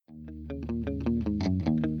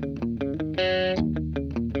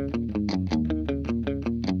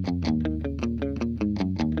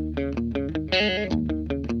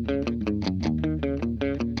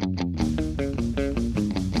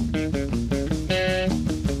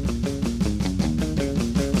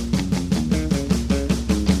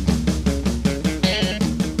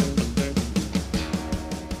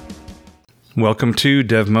Welcome to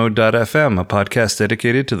DevMode.fm, a podcast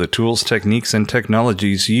dedicated to the tools, techniques, and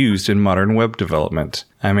technologies used in modern web development.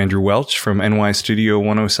 I'm Andrew Welch from NY Studio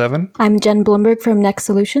 107. I'm Jen Blumberg from Next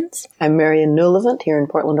Solutions. I'm Marion Newlevant here in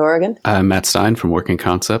Portland, Oregon. I'm Matt Stein from Working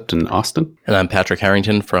Concept in Austin. And I'm Patrick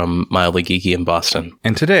Harrington from Mildly Geeky in Boston.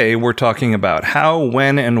 And today we're talking about how,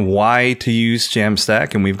 when, and why to use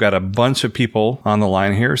JAMstack. And we've got a bunch of people on the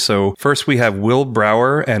line here. So first we have Will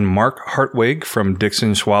Brower and Mark Hartwig from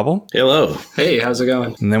Dixon Schwabel. Hello. Hey, how's it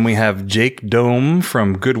going? And then we have Jake Dome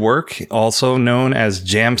from Good Work, also known as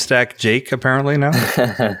JAMstack Jake, apparently now.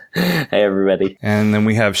 Hey, everybody. And then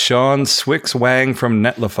we have Sean Swix Wang from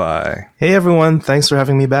Netlify. Hey, everyone. Thanks for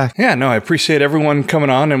having me back. Yeah, no, I appreciate everyone coming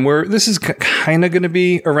on. And this is kind of going to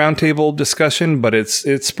be a roundtable discussion, but it's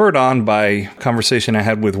spurred on by conversation I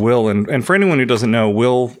had with Will. And for anyone who doesn't know,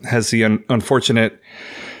 Will has the unfortunate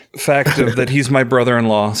fact of that he's my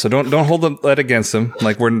brother-in-law, so don't hold that against him.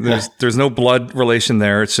 Like there's no blood relation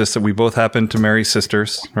there. It's just that we both happen to marry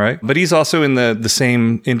sisters, right? But he's also in the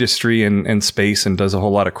same industry and space and does a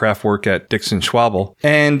whole lot of craft work at Dixon Schwabel.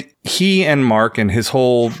 And he and Mark and his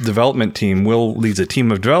whole development team, Will leads a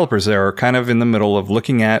team of developers there, are kind of in the middle of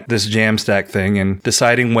looking at this JAMstack thing and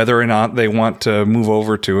deciding whether or not they want to move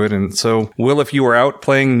over to it. And so, Will, if you were out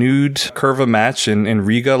playing nude Curva match in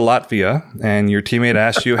Riga, Latvia, and your teammate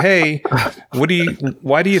asked you, hey,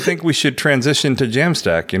 why do you think we should transition to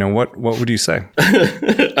JAMstack? What would you say?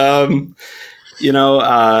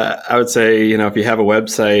 I would say, if you have a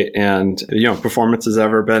website and, performance has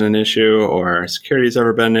ever been an issue or security has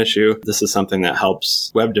ever been an issue, this is something that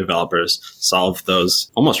helps web developers solve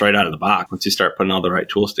those almost right out of the box once you start putting all the right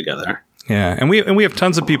tools together. Yeah, and we have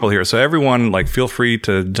tons of people here, so everyone, feel free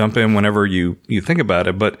to jump in whenever you think about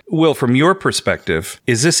it. But Will, from your perspective,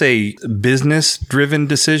 is this a business-driven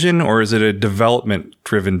decision or is it a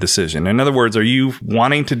development-driven decision? In other words, are you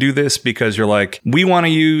wanting to do this because you're like, we want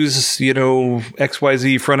to use,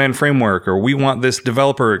 XYZ front-end framework, or we want this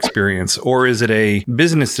developer experience, or is it a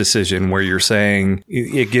business decision where you're saying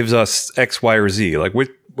it gives us X, Y, or Z?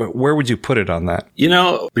 Where would you put it on that?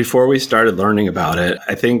 Before we started learning about it,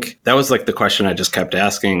 I think that was the question I just kept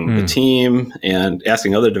asking the team and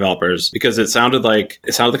asking other developers, because it sounded like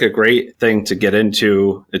a great thing to get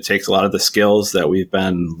into. It takes a lot of the skills that we've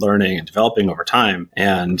been learning and developing over time.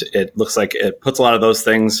 And it looks like it puts a lot of those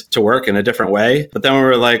things to work in a different way. But then we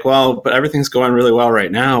were like, well, but everything's going really well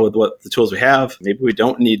right now with what the tools we have. Maybe we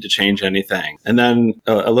don't need to change anything. And then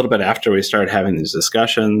a little bit after we started having these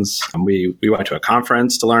discussions, we went to a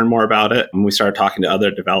conference to learn more about it. And we started talking to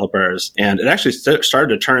other developers, and it actually started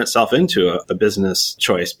to turn itself into a business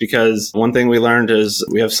choice, because one thing we learned is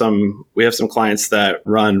we have some clients that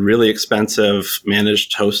run really expensive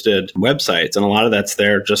managed hosted websites. And a lot of that's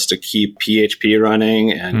there just to keep PHP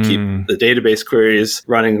running and keep the database queries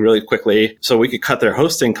running really quickly. So we could cut their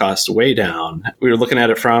hosting costs way down. We were looking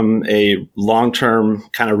at it from a long-term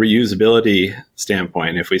kind of reusability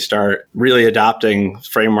standpoint. If we start really adopting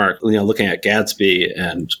framework, looking at Gatsby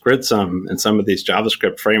and Gridsome and some of these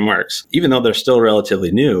JavaScript frameworks, even though they're still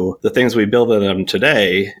relatively new, the things we build in them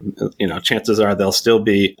today, chances are they'll still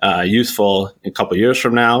be useful a couple years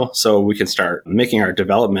from now. So we can start making our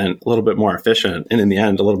development a little bit more efficient and in the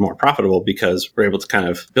end, a little more profitable, because we're able to kind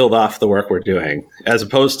of build off the work we're doing, as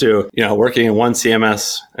opposed to, working in one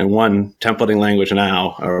CMS and one templating language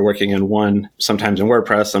now, or working in one, sometimes in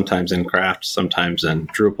WordPress, sometimes in Craft, sometimes in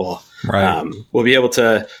Drupal. Right. We'll be able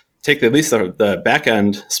to take at least the back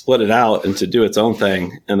end, split it out and to do its own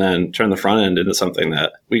thing, and then turn the front end into something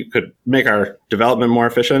that we could make our development more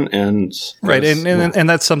efficient. And right. And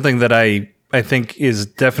that's something that I think is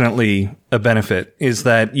definitely a benefit, is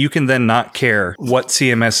that you can then not care what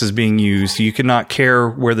CMS is being used. You can not care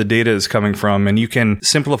where the data is coming from, and you can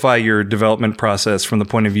simplify your development process from the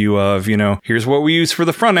point of view of, here's what we use for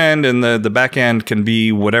the front end, and the back end can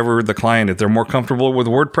be whatever the client, if they're more comfortable with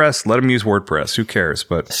WordPress, let them use WordPress. Who cares?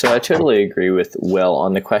 But so I totally agree with Will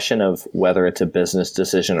on the question of whether it's a business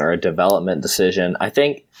decision or a development decision. I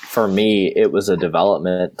think for me, it was a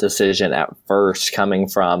development decision at first, coming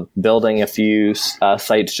from building a few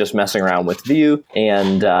sites, just messing around with Vue,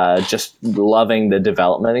 and just loving the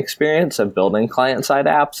development experience of building client-side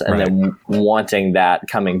apps, and then wanting that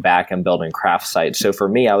coming back and building craft sites. So for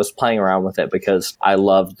me, I was playing around with it because I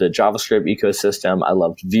loved the JavaScript ecosystem. I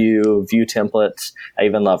loved Vue templates. I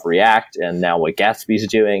even love React, and now what Gatsby's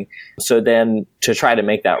doing. So then to try to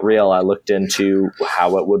make that real, I looked into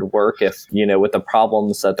how it would work if, with the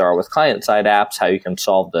problems that there are with client-side apps, how you can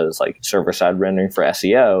solve those, like server-side rendering for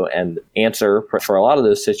SEO. And answer for a lot of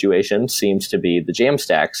those situations seems to be the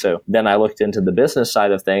JAMstack. So then I looked into the business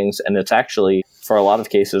side of things, and it's actually, for a lot of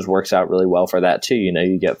cases, works out really well for that too.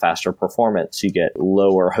 You get faster performance, you get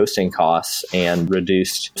lower hosting costs and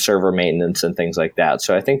reduced server maintenance and things like that.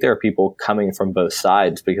 So I think there are people coming from both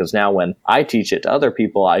sides, because now when I teach it to other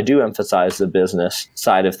people, I do emphasize the business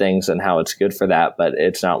side of things and how it's good for that, but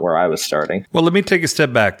it's not where I was starting. Well, let me take a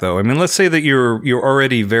step back though. I mean, let's say that you're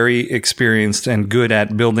already very experienced and good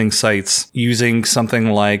at building sites using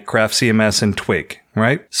something like Craft CMS and Twig.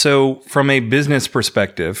 Right? So from a business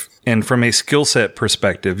perspective and from a skill set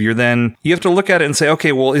perspective, you have to look at it and say,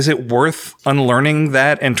 okay, well, is it worth unlearning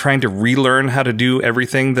that and trying to relearn how to do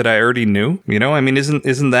everything that I already knew? I mean,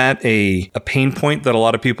 isn't that a pain point that a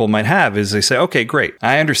lot of people might have, is they say, okay, great.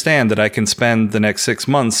 I understand that I can spend the next 6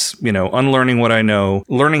 months, unlearning what I know,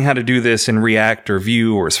 learning how to do this in React or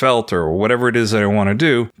Vue or Svelte or whatever it is that I want to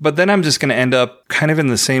do. But then I'm just going to end up kind of in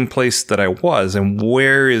the same place that I was. And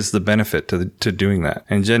where is the benefit to doing that?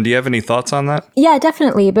 And Jen, do you have any thoughts on that? Yeah,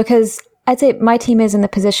 definitely, because I'd say my team is in the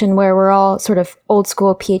position where we're all sort of old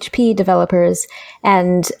school PHP developers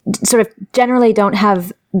and sort of generally don't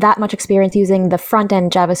have that much experience using the front-end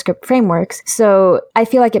JavaScript frameworks. So I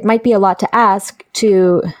feel like it might be a lot to ask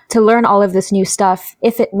to learn all of this new stuff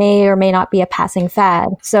if it may or may not be a passing fad.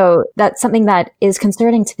 So that's something that is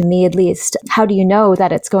concerning to me, at least. How do you know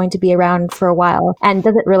that it's going to be around for a while? And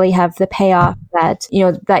does it really have the payoff that,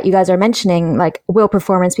 that you guys are mentioning? Like, will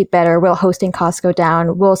performance be better? Will hosting costs go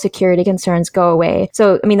down? Will security concerns go away?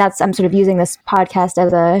 So, I mean, I'm sort of using this podcast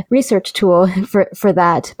as a research tool for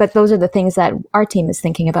that. But those are the things that our team is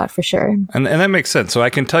thinking about for sure. And that makes sense. So I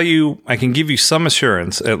can give you some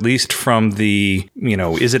assurance, at least from the,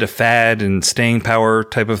 is it a fad and staying power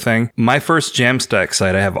type of thing? My first JAMstack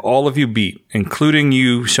site, I have all of you beat, including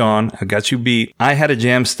you, Sean. I got you beat. I had a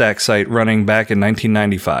JAMstack site running back in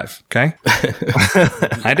 1995. Okay.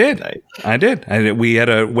 I did. We had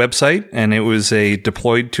a website and it was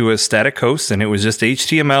deployed to a static host and it was just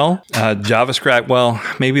HTML, JavaScript. Well,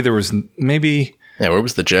 Yeah, where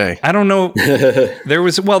was the J? I don't know. There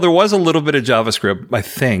was a little bit of JavaScript, I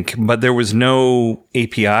think, but there was no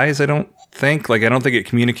APIs, I don't think. I don't think it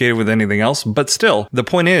communicated with anything else. But still, the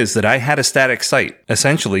point is that I had a static site.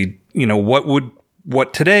 Essentially,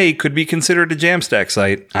 what today could be considered a JAMstack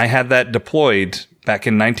site, I had that deployed back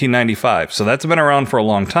in 1995. So that's been around for a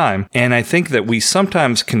long time. And I think that we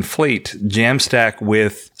sometimes conflate JAMstack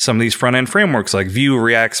with some of these front-end frameworks like Vue,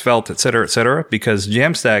 React, Svelte, et cetera, because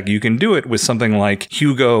JAMstack, you can do it with something like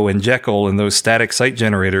Hugo and Jekyll and those static site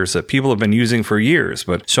generators that people have been using for years.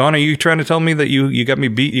 But Sean, are you trying to tell me that you got me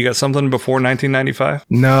beat? You got something before 1995?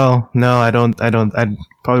 No, I don't. I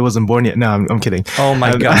probably wasn't born yet. No, I'm kidding. Oh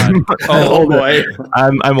my God. Oh boy.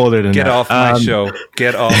 I'm older than Get that. off my show.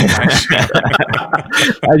 Get off my show.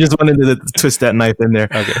 I just wanted to twist that knife in there.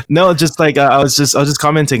 Okay. No, just I was just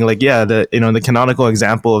commenting, the canonical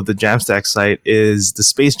example of the JAMstack site is the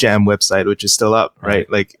Space Jam website, which is still up, right?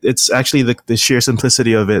 Like, it's actually the sheer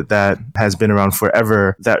simplicity of it that has been around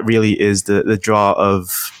forever that really is the draw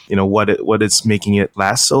of what it's making it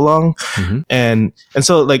last so long. Mm-hmm. And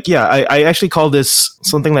so I actually call this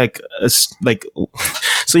something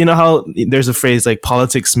so how there's a phrase like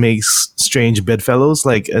politics makes strange bedfellows.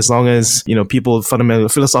 Like, as long as people fundamentally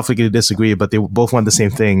philosophically disagree but they both want the same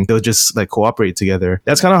thing, they'll just cooperate together.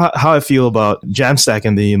 That's kind of how I feel about JAMstack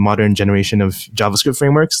and the modern generation of JavaScript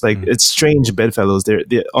frameworks. It's strange bedfellows.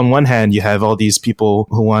 On one hand, you have all these people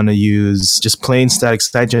who want to use just plain static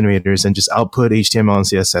site generators and just output HTML and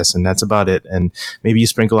CSS, and that's about it. And maybe you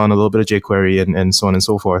sprinkle on a little bit of jQuery and so on and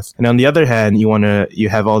so forth. And on the other hand, you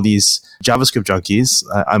have all these JavaScript junkies,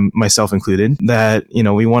 I'm myself included, that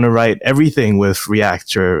we want to write everything with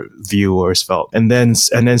React or Vue or Svelte, and then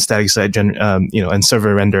static site and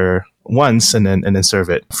server render once and then serve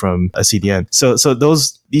it from a CDN. So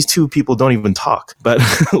these two people don't even talk, but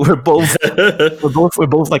we're both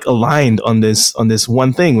aligned on this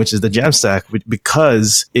one thing, which is the JAMstack,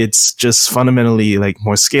 because it's just fundamentally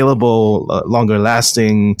more scalable, longer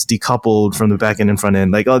lasting, it's decoupled from the back end and front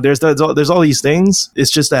end. There's all these things.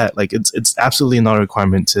 It's just that it's absolutely not a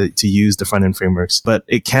requirement to use the front end frameworks, but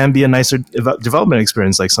it can be a nicer development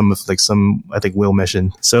experience, like some I think Will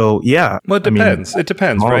mentioned. So yeah. Well, it depends. It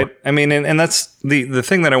depends, right? I mean, and that's the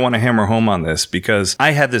thing that I want to hammer home on this, because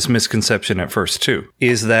I had this misconception at first too,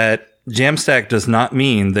 is that JAMstack does not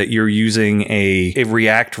mean that you're using a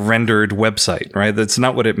React rendered website, right? That's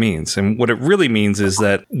not what it means. And what it really means is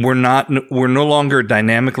that we're no longer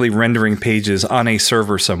dynamically rendering pages on a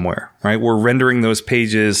server somewhere, right? We're rendering those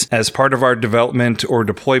pages as part of our development or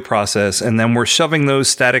deploy process, and then we're shoving those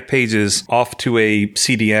static pages off to a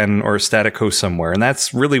CDN or a static host somewhere. And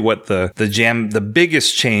that's really what the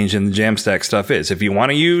biggest change in the JAMstack stuff is. If you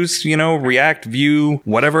want to use, React, Vue,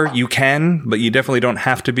 whatever, you can, but you definitely don't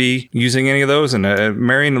have to be using any of those. And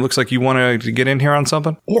Marion, it looks like you want to get in here on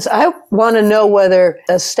something. Yes, I want to know whether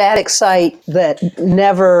a static site that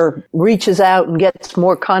never reaches out and gets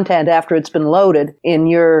more content after it's been loaded in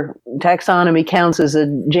your taxonomy counts as a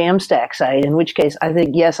JAMstack site, in which case I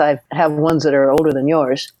think, yes, I have ones that are older than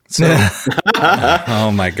yours. So,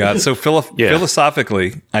 oh my God. So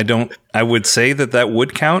philosophically, I would say that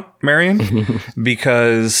would count, Marion,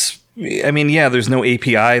 because there's no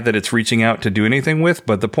API that it's reaching out to do anything with,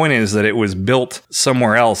 but the point is that it was built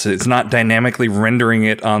somewhere else. It's not dynamically rendering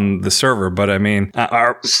it on the server, but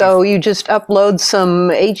so you just upload some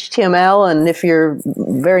HTML, and if you're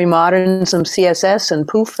very modern, some CSS, and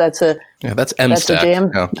poof, that's JAMstack.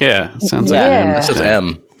 Sounds like M. That says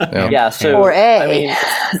M. Yeah, so or A. I mean,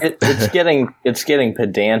 it's getting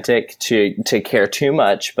pedantic to care too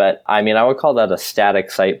much, but I would call that a static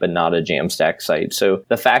site, but not a JAMstack site. So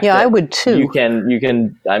the fact that I would too. You can.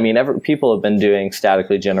 People have been doing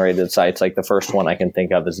statically generated sites. Like the first one I can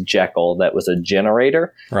think of is Jekyll, that was a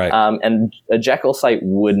generator, right? And a Jekyll site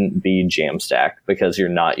wouldn't be JAMstack because you're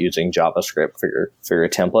not using JavaScript for your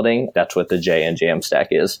templating. That's what the J in JAMstack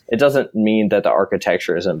is. It doesn't mean that the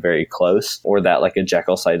architecture isn't very close, or that like a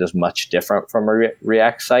Jekyll site is much different from a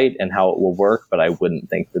React site and how it will work, but I wouldn't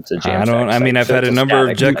think it's a JAMstack site. I've had a number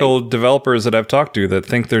of Jekyll developers that I've talked to that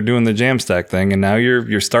think they're doing the JAMstack thing, and now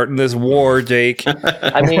you're starting this war, Jake.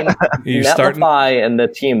 Netlify and the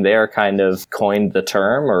team there kind of coined the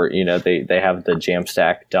term, or they have the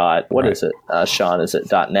JAMstack what is it, Sean? Is it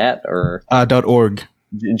 .net or .org?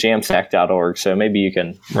 JAMstack.org. So maybe you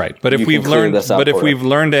can. Right. But if we've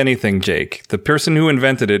learned anything, Jake, the person who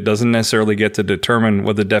invented it doesn't necessarily get to determine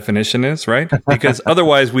what the definition is, right? Because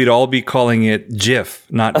otherwise we'd all be calling it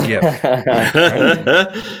GIF, not GIF.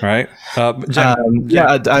 Right?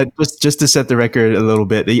 Just to set the record a little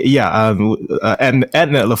bit. And at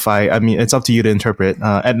Netlify, it's up to you to interpret.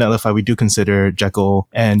 At Netlify, we do consider Jekyll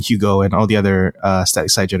and Hugo and all the other static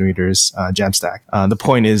site generators JAMstack. The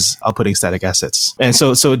point is outputting static assets. And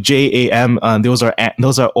so JAM, those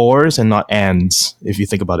are ors and not ands, if you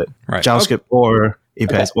think about it. Right. JavaScript or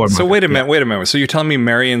APIs or. So wait a minute. So you're telling me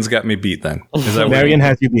Marion's got me beat then? Is that Marion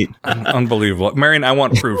has you beat? Unbelievable. Marion, I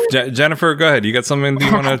want proof. Jennifer, go ahead. You got something? Do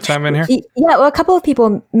you want to chime in here? Yeah. Well, a couple of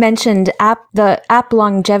people mentioned the app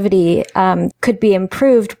longevity could be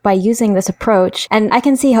improved by using this approach, and I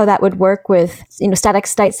can see how that would work with static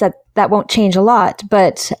sites that won't change a lot.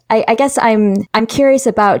 But I guess I'm curious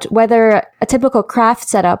about whether a typical craft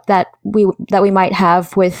setup that we might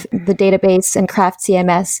have with the database and craft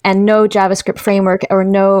CMS and no JavaScript framework or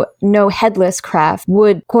no headless craft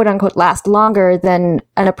would quote unquote last longer than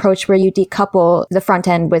an approach where you decouple the front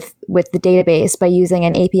end with the database by using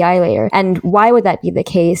an API layer. And why would that be the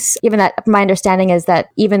case? Given that my understanding is that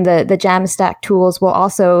even the JAMstack tools will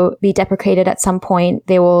also be deprecated at some point.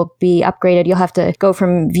 They will be upgraded. You'll have to go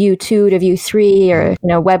from Vue 2 to Vue 3 or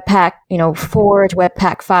Webpack 4 to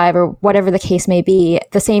Webpack 5 or whatever the case may be.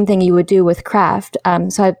 The same thing you would do with craft.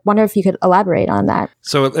 So I wonder if you could elaborate on that.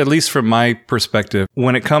 So at least from my perspective,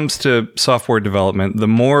 when it comes to software development, the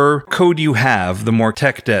more code you have, the more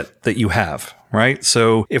tech debt that you have. Right?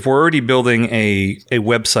 So if we're already building a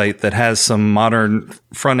website that has some modern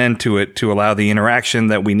front end to it to allow the interaction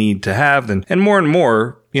that we need to have, and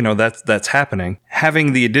more, that's happening.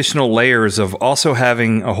 Having the additional layers of also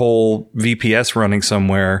having a whole VPS running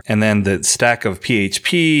somewhere, and then the stack of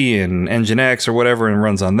PHP and Nginx or whatever and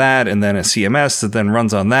runs on that, and then a CMS that then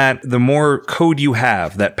runs on that. The more code you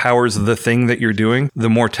have that powers the thing that you're doing, the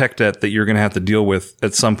more tech debt that you're going to have to deal with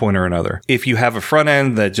at some point or another. If you have a front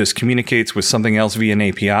end that just communicates with something else via an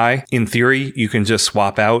API, in theory, you can just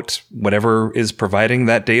swap out whatever is providing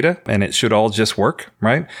that data, and it should all just work,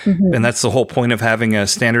 right? Mm-hmm. And that's the whole point of having a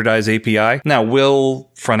standardized API. Now,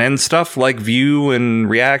 will front-end stuff like Vue and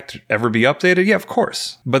React ever be updated? Yeah, of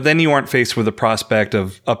course. But then you aren't faced with the prospect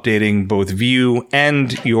of updating both Vue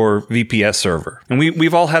and your VPS server. And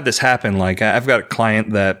we've all had this happen. Like, I've got a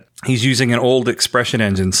client that He's using an old expression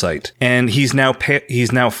engine site, and he's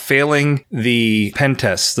now failing the pen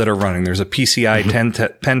tests that are running. There's a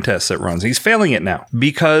PCI pen test that runs. He's failing it now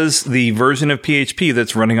because the version of PHP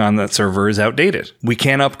that's running on that server is outdated. We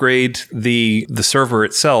can't upgrade the server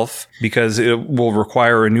itself because it will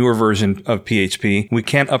require a newer version of PHP. We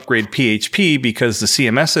can't upgrade PHP because the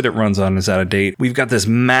CMS that it runs on is out of date. We've got this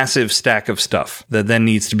massive stack of stuff that then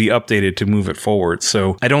needs to be updated to move it forward.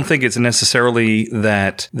 So I don't think it's necessarily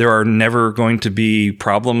that there are never going to be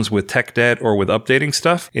problems with tech debt or with updating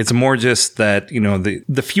stuff. It's more just that,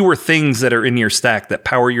 the fewer things that are in your stack that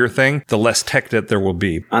power your thing, the less tech debt there will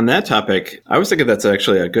be. On that topic, I was thinking that's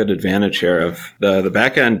actually a good advantage here of the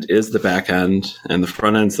back end is the back end and the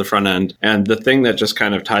front end's the front end. And the thing that just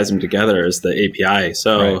kind of ties them together is the API.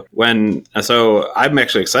 So I'm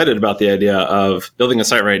actually excited about the idea of building a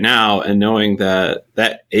site right now and knowing that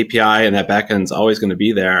API and that backend is always going to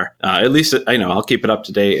be there. At least, I'll keep it up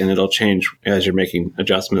to date and it'll change as you're making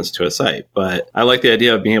adjustments to a site. But I like the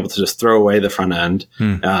idea of being able to just throw away the front end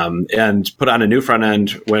and put on a new front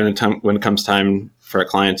end when it comes time for a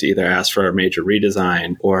client to either ask for a major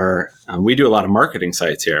redesign or we do a lot of marketing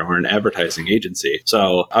sites here. We're an advertising agency.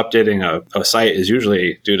 So updating a site is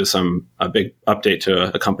usually due to a big update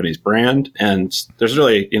to a company's brand. And there's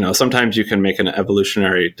really, sometimes you can make an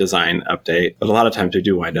evolutionary design update, but a lot of times we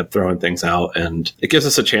do wind up throwing things out. And it gives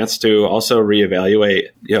us a chance to also reevaluate,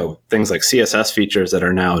 things like CSS features that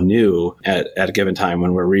are now new at a given time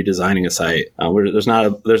when we're redesigning a site. There's not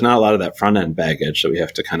a lot of that front end baggage that we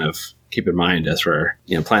have to kind of keep in mind as we're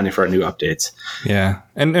planning for our new updates. Yeah.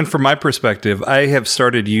 And from my perspective, I have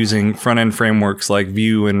started using front-end frameworks like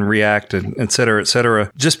Vue and React and et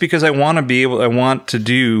cetera, just because I want to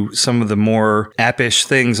do some of the more app-ish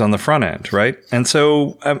things on the front end, right? And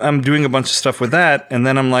so I'm doing a bunch of stuff with that. And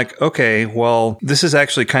then I'm like, okay, well, this is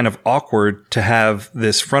actually kind of awkward to have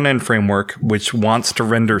this front-end framework which wants to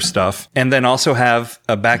render stuff and then also have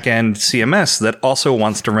a back-end CMS that also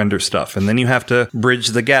wants to render stuff. And then you have to bridge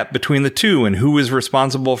the gap between the two and who is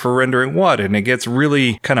responsible for rendering what. And it gets really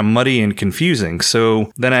kind of muddy and confusing.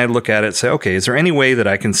 So then I look at it and say, okay, is there any way that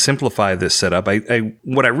I can simplify this setup?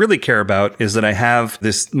 What I really care about is that I have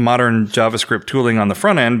this modern JavaScript tooling on the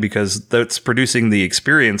front end because that's producing the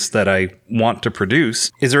experience that I want to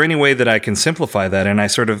produce. Is there any way that I can simplify that? And I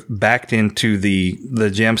sort of backed into the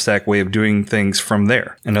JAMstack way of doing things from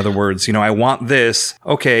there. In other words, I want this.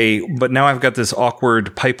 Okay, but now I've got this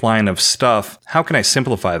awkward pipeline of stuff. How can I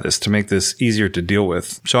simplify this to make this easier to deal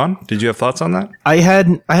with? Sean, did you have thoughts on that? I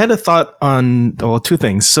had a thought on two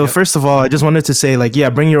things. So first of all, I just wanted to say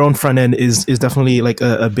bring your own front end is definitely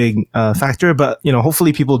a big factor, but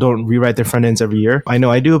hopefully people don't rewrite their front ends every year. I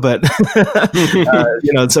know I do, but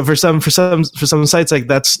so for some sites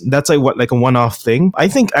that's a one-off thing. I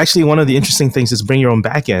think actually one of the interesting things is bring your own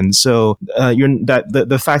back end. So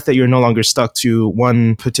the fact that you're no longer stuck to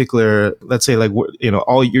one particular, let's say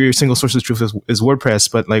all your single source of truth is WordPress,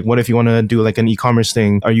 but what if you want to do an e-commerce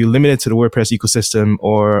thing? Are you limited to the WordPress ecosystem,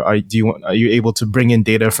 or are you able to bring in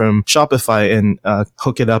data from Shopify and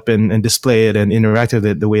hook it up and display it and interact with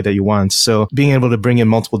it the way that you want? So being able to bring in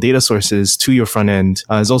multiple data sources to your front end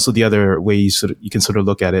is also the other way you can sort of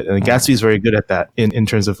look at it. And Gatsby is very good at that in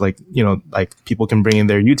terms of people can bring in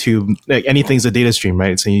their YouTube, anything's a data stream,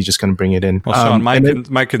 right? So you just kind of bring it in. Well, Sean,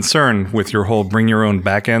 my concern with your whole bring your own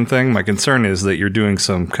backend thing, my concern is that you're doing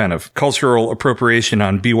some kind of cultural appropriation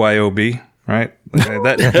on BYOB. Right?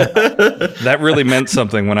 That really meant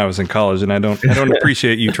something when I was in college, and I don't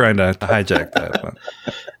appreciate you trying to hijack that. But.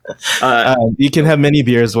 You can have many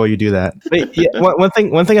beers while you do that. But yeah,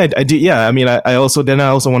 one thing I do. Yeah, I mean, I also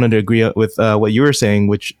wanted to agree with what you were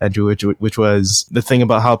saying, Andrew, which was the thing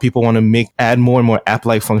about how people want to add more and more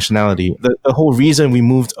app-like functionality. The whole reason we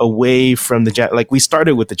moved away from we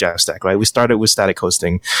started with the JAMstack, right? We started with static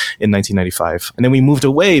hosting in 1995, and then we moved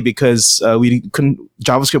away because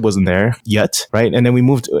JavaScript wasn't there yet, right? And then we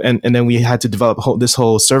moved, and then we had to develop this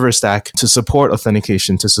whole server stack to support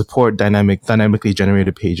authentication, to support dynamically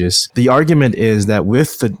generated pages. The argument is that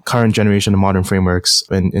with the current generation of modern frameworks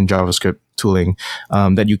in JavaScript tooling,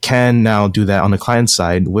 that you can now do that on the client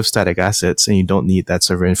side with static assets, and you don't need that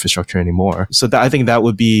server infrastructure anymore. So I think that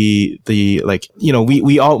would be the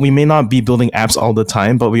we may not be building apps all the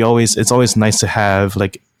time, but it's always nice to have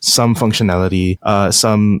some functionality,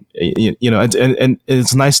 and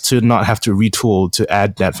it's nice to not have to retool to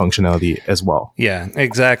add that functionality as well. Yeah,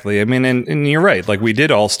 exactly. I mean, and you're right. We did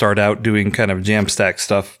all start out doing kind of JAMstack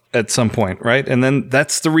stuff at some point, right? And then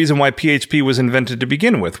that's the reason why PHP was invented to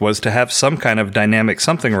begin with, was to have some kind of dynamic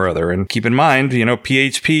something or other. And keep in mind,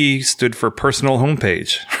 PHP stood for personal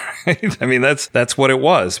homepage. right? I mean, that's what it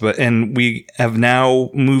was. And we have now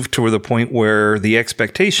moved to the point where the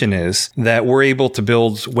expectation is that we're able to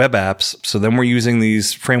build web apps. So then we're using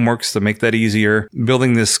these frameworks to make that easier,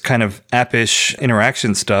 building this kind of appish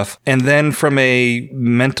interaction stuff. And then from a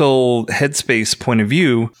mental headspace point of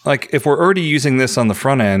view, like if we're already using this on the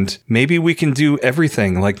front end, maybe we can do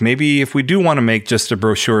everything. Like maybe if we do want to make just a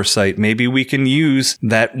brochure site, maybe we can use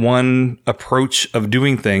that one approach of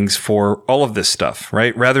doing things for all of this stuff,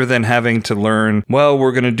 right? Rather than having to learn, well,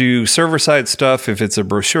 we're going to do server-side stuff if it's a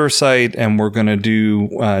brochure site, and we're going to do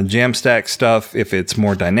JAMstack stuff if it's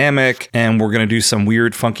more dynamic, and we're going to do some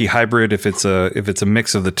weird, funky hybrid if it's a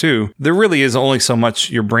mix of the two. There really is only so much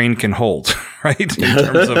your brain can hold, right?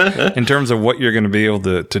 In terms of what you're going to be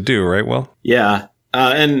able to do, right? Well, yeah,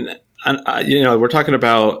 and we're talking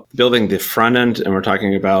about building the front end, and we're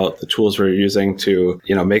talking about the tools we're using to,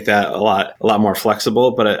 make that a lot more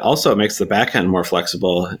flexible. But it also makes the back end more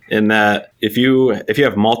flexible in that if you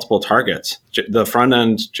have multiple targets, the front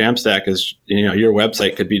end JAMstack is, your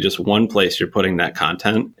website could be just one place you're putting that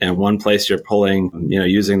content and one place you're pulling,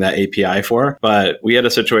 using that API for. But we had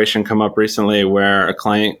a situation come up recently where a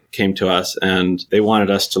client came to us and they wanted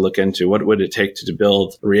us to look into what would it take to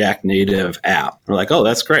build a React Native app. We're like, oh,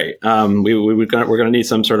 that's great. We're going to need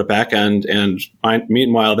some sort of back end, and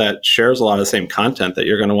meanwhile that shares a lot of the same content that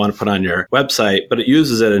you're going to want to put on your website, but it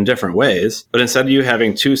uses it in different ways. But instead of you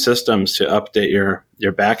having two systems to update your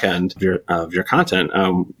back end of your content,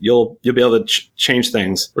 you'll be able to change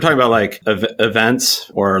things. We're talking about like events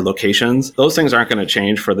or locations. Those things aren't going to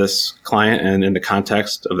change for this client and in the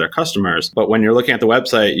context of their customers. But when you're looking at the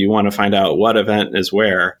website, you want to find out what event is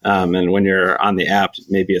where. And when you're on the app,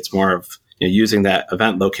 maybe it's more of using that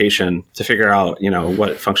event location to figure out,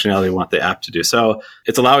 what functionality you want the app to do. So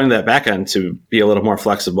it's allowing that backend to be a little more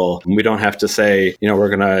flexible. We don't have to say, we're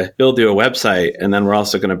going to build you a website, and then we're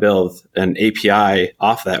also going to build an API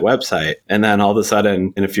off that website. And then all of a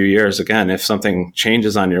sudden, in a few years, again, if something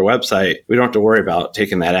changes on your website, we don't have to worry about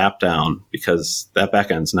taking that app down because that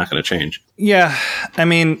backend's not going to change. Yeah. I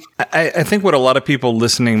mean, I think what a lot of people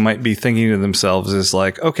listening might be thinking to themselves is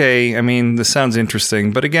like, okay, I mean, this sounds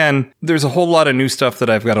interesting, but again, there's a whole lot of new stuff that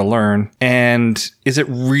I've got to learn. And is it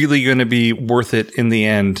really going to be worth it in the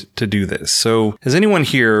end to do this? So has anyone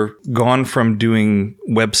here gone from doing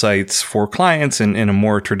websites for clients in a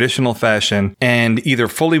more traditional fashion and either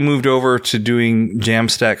fully moved over to doing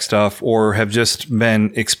JAMstack stuff, or have just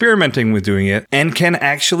been experimenting with doing it and can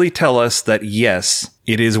actually tell us that, yes,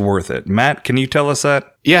 it is worth it? Matt, can you tell us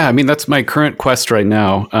that? Yeah, I mean, that's my current quest right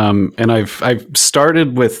now. And I've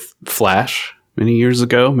started with Flash many years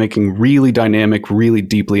ago, making really dynamic, really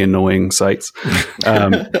deeply annoying sites.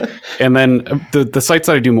 And then the sites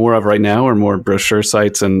that I do more of right now are more brochure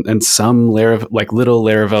sites and some little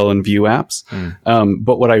Laravel and Vue apps.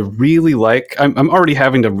 But what I really like, I'm already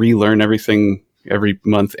having to relearn everything every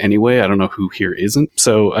month anyway. I don't know who here isn't.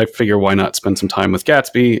 So I figure why not spend some time with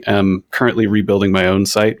Gatsby. I'm currently rebuilding my own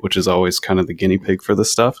site, which is always kind of the guinea pig for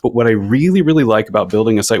this stuff. But what I really, really like about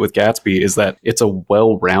building a site with Gatsby is that it's a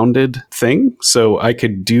well-rounded thing. So I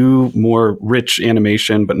could do more rich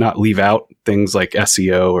animation, but not leave out things like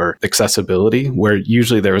SEO or accessibility, where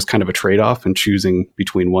usually there was kind of a trade-off in choosing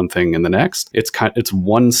between one thing and the next. It's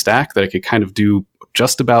one stack that I could kind of do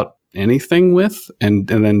just about anything with, and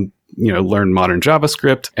then learn modern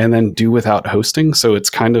JavaScript and then do without hosting. So it's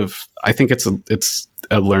kind of, I think it's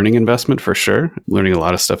a learning investment for sure, learning a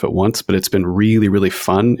lot of stuff at once, but it's been really, really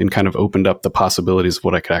fun and kind of opened up the possibilities of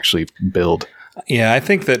what I could actually build. Yeah, I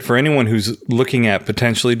think that for anyone who's looking at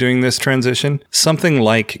potentially doing this transition, something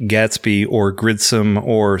like Gatsby or Gridsome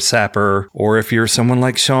or Sapper, or if you're someone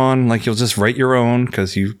like Sean, like you'll just write your own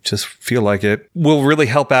because you just feel like it, will really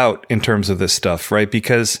help out in terms of this stuff, right?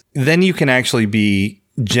 Because then you can actually be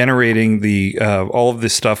generating the all of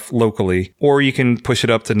this stuff locally, or you can push it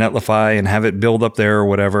up to Netlify and have it build up there or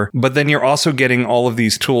whatever. But then you're also getting all of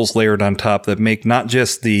these tools layered on top that make not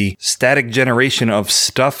just the static generation of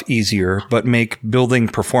stuff easier, but make building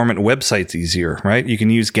performant websites easier, right? You can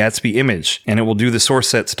use Gatsby Image and it will do the source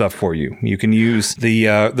set stuff for you. You can use the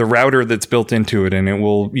router that's built into it, and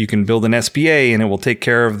you can build an SPA and it will take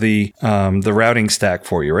care of the routing stack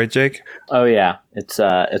for you, right, Jake? Oh yeah, it's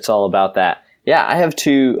all about that. Yeah, I have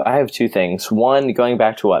two things. One, going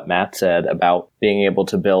back to what Matt said about being able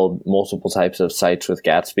to build multiple types of sites with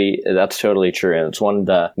Gatsby. That's totally true. And it's one of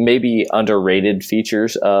the maybe underrated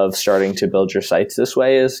features of starting to build your sites this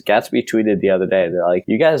way is Gatsby tweeted the other day, they're like,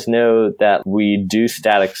 you guys know that we do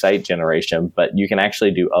static site generation, but you can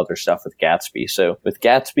actually do other stuff with Gatsby. So with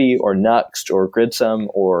Gatsby or Nuxt or Gridsome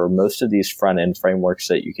or most of these front-end frameworks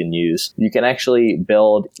that you can use, you can actually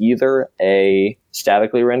build either a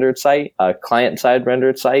statically rendered site, a client-side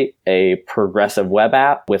rendered site, a progressive web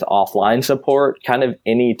app with offline support, kind of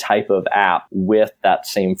any type of app with that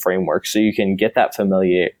same framework. So you can get that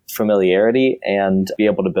familiarity and be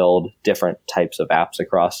able to build different types of apps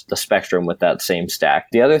across the spectrum with that same stack.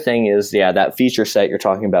 The other thing is, that feature set you're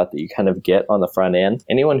talking about that you kind of get on the front end.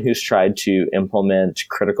 Anyone who's tried to implement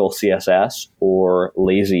critical CSS or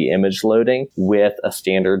lazy image loading with a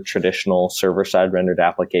standard traditional server-side rendered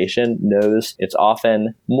application knows it's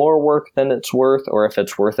often more work than it's worth, or if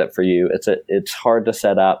it's worth it for you, it's hard to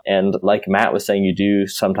set up. And like Matt was saying, you do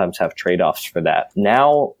sometimes have trade-offs for that.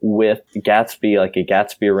 Now with Gatsby, like a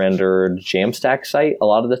Gatsby rendered JAMstack site, a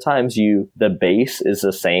lot of the times the base is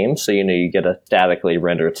the same. So, you get a statically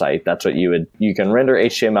rendered site. That's what you can render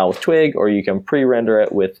HTML with Twig, or you can pre-render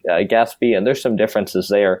it with Gatsby. And there's some differences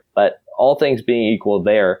there, but all things being equal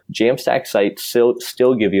there, JAMstack sites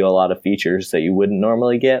still give you a lot of features that you wouldn't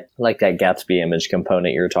normally get, like that Gatsby image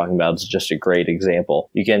component you were talking about is just a great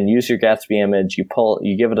example. You can use your Gatsby image,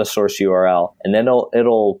 you give it a source URL, and then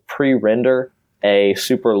it'll pre-render a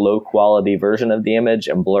super low quality version of the image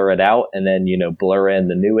and blur it out, and then, blur in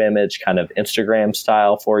the new image kind of Instagram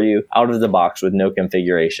style for you out of the box with no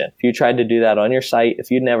configuration. If you tried to do that on your site, if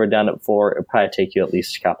you'd never done it before, it'd probably take you at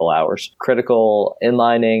least a couple hours. Critical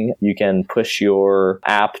inlining, you can push your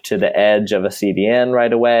app to the edge of a CDN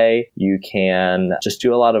right away. You can just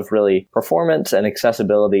do a lot of really performance and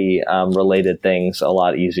accessibility related things a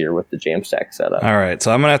lot easier with the JAMstack setup. All right.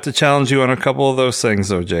 So I'm going to have to challenge you on a couple of those things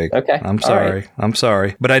though, Jake. Okay. I'm sorry. I'm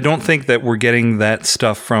sorry. But I don't think that we're getting that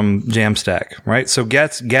stuff from JAMstack, right? So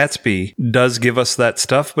Gatsby does give us that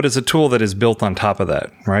stuff, but it's a tool that is built on top of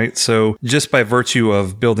that, right? So just by virtue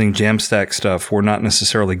of building JAMstack stuff, we're not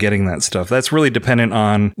necessarily getting that stuff. That's really dependent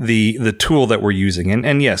on the tool that we're using.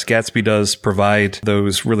 And yes, Gatsby does provide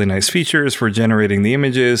those really nice features for generating the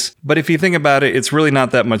images. But if you think about it, it's really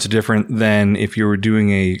not that much different than if you were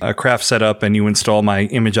doing a craft setup and you install my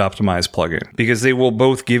Image Optimize plugin, because they will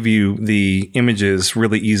both give you the images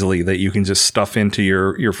really easily that you can just stuff into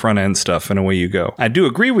your front end stuff and away you go. I do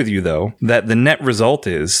agree with you though that the net result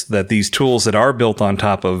is that these tools that are built on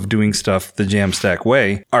top of doing stuff the JAMstack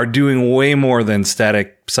way are doing way more than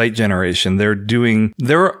static site generation.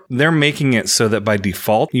 They're making it so that by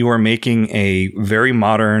default you are making a very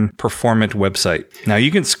modern performant website. Now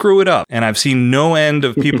you can screw it up, and I've seen no end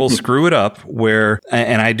of people screw it up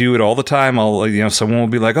and I do it all the time. Someone will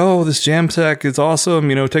be like, "Oh, this JAMstack is awesome,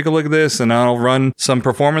 take a look at this," and I'll run some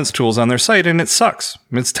performance tools on their site and it sucks.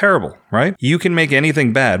 It's terrible, right? You can make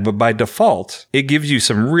anything bad, but by default it gives you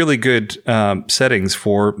some really good settings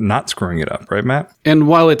for not screwing it up, right, Matt? And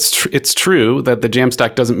while it's true that the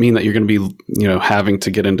JAMstack doesn't mean that you're going to be, having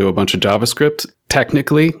to get into a bunch of JavaScript.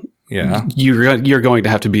 Technically, yeah, you're going to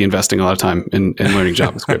have to be investing a lot of time in learning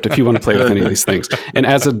JavaScript if you want to play with any of these things. And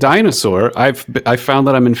as a dinosaur, I've found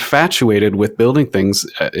that I'm infatuated with building things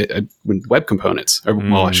with web components.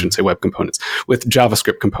 Well, I shouldn't say web components, with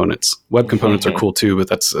JavaScript components. Web components are cool too, but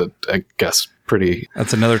that's I guess pretty.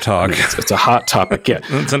 That's another talk. It's a hot topic. Yeah,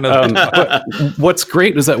 that's another talk. But what's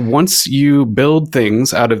great is that once you build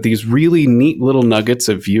things out of these really neat little nuggets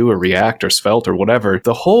of Vue or React or Svelte or whatever,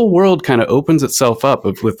 the whole world kind of opens itself up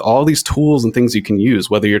with all these tools and things you can use.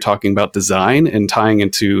 Whether you're talking about design and tying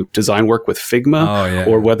into design work with Figma,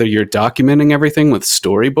 or whether you're documenting everything with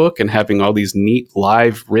Storybook and having all these neat,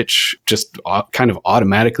 live, rich, just kind of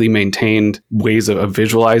automatically maintained ways of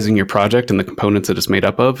visualizing your project and the components that it's made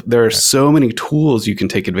up of. There are so many tools you can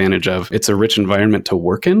take advantage of. It's a rich environment to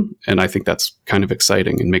work in, and I think that's kind of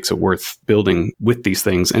exciting and makes it worth building with these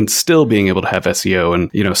things and still being able to have SEO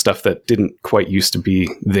and stuff that didn't quite used to be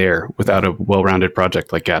there without a well-rounded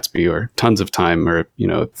project like Gatsby or tons of time or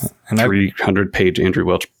 300-page Andrew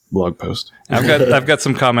Welch blog post. I've got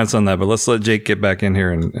some comments on that, but let's let Jake get back in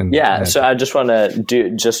here and so I just want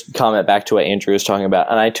to comment back to what Andrew was talking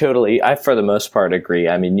about, and I for the most part agree.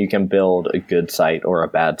 I mean, you can build a good site or a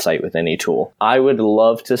bad site with any tool. I would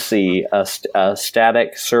love to see a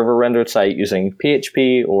static server rendered site using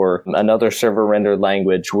PHP or another server rendered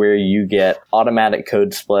language where you get automatic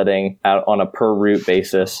code splitting out on a per root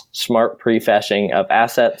basis, smart prefetching of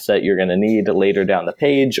assets that you're going to need later down the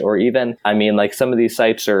page, or even, like some of these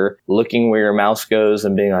sites are user looking where your mouse goes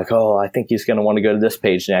and being like, oh, I think he's going to want to go to this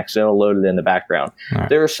page next, and it'll load it in the background. Right.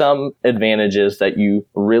 There are some advantages that you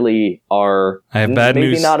really are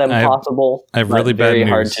maybe not impossible, I have really bad news.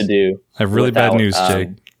 Hard to do. I have really bad news, Jake.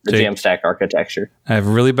 The JAMstack architecture. I have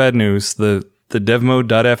really bad news. The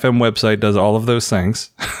devmode.fm website does all of those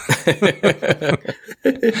things.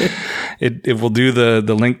 It will do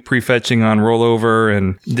the link prefetching on rollover,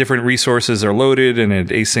 and different resources are loaded, and it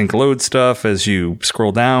async load stuff as you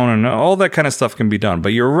scroll down, and all that kind of stuff can be done.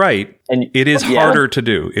 But you're right. And it is harder to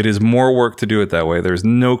do. It is more work to do it that way. There's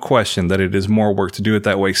no question that it is more work to do it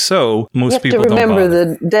that way. So most people don't bother. You have to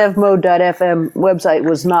remember the devmode.fm website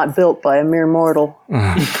was not built by a mere mortal.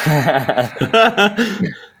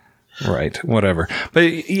 Right, whatever.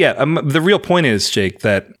 But yeah, the real point is, Jake,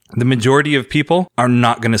 that the majority of people are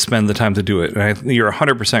not going to spend the time to do it. Right? You're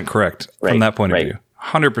 100% correct from that point of view.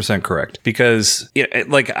 100% correct. Because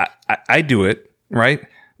I do it, right?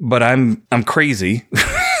 But I'm crazy.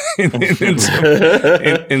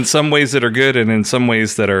 in some ways that are good, and in some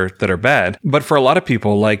ways that are bad. But for a lot of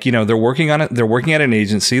people, they're working on it. They're working at an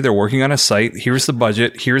agency. They're working on a site. Here's the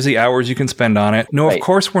budget. Here's the hours you can spend on it. No, of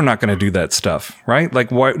course we're not going to do that stuff, right?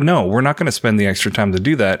 Like, why? No, we're not going to spend the extra time to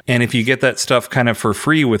do that. And if you get that stuff kind of for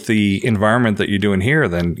free with the environment that you're doing here,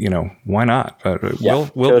 then why not? Will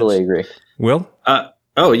totally agree. Will?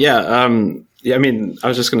 Yeah, I mean, I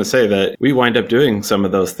was just going to say that we wind up doing some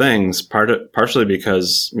of those things partially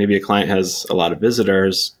because maybe a client has a lot of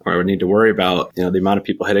visitors, or we need to worry about, the amount of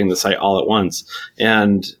people hitting the site all at once.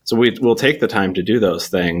 And so we'll take the time to do those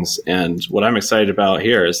things. And what I'm excited about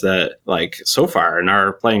here is that, so far in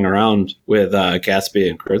our playing around with Gatsby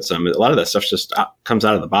and Gridsome, a lot of that stuff just comes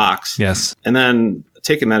out of the box. Yes. And then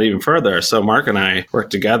taking that even further, so Mark and I work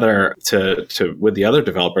together to with the other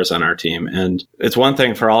developers on our team, and it's one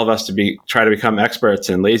thing for all of us to try to become experts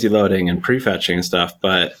in lazy loading and prefetching and stuff,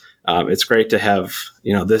 but it's great to have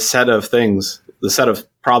this set of things, the set of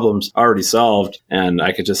problems already solved, and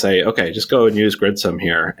I could just say, okay, just go and use Gridsome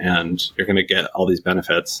here, and you're going to get all these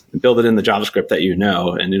benefits. And build it in the JavaScript that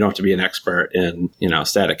and you don't have to be an expert in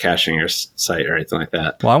static caching your site or anything like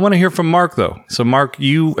that. Well, I want to hear from Mark though. So Mark,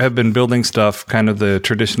 you have been building stuff kind of the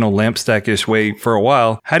traditional JAMstack-ish way for a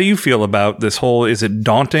while. How do you feel about this whole? Is it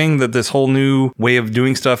daunting that this whole new way of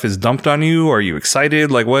doing stuff is dumped on you? Are you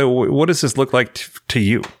excited? What does this look like to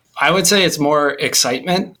you? I would say it's more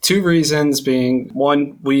excitement. Two reasons being,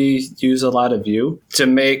 one, we use a lot of Vue to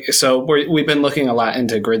make, so we've been looking a lot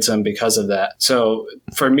into Gridsome because of that. So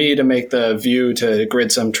for me to make the Vue to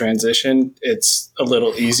Gridsome transition, it's a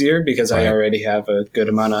little easier because I already have a good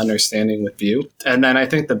amount of understanding with Vue. And then I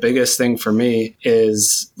think the biggest thing for me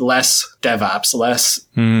is less DevOps, less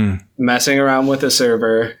messing around with the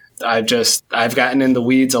server. I've gotten in the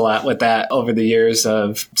weeds a lot with that over the years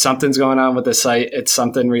of something's going on with the site. It's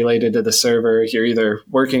something related to the server. You're either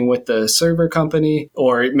working with the server company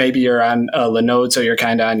or maybe you're on a Linode, so you're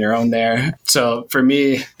kind of on your own there. So for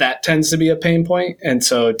me, that tends to be a pain point. And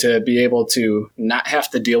so to be able to not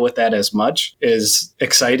have to deal with that as much is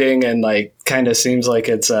exciting, and kind of seems like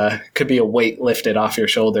it's could be a weight lifted off your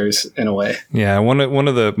shoulders in a way. Yeah, one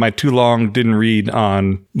of my too long didn't read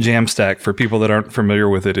on JAMstack for people that aren't familiar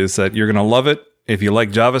with it is that you're going to love it if you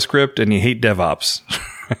like JavaScript and you hate DevOps.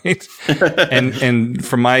 Right? and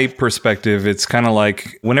from my perspective, it's kind of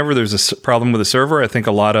like whenever there's a problem with a server, I think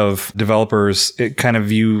a lot of developers it's kind of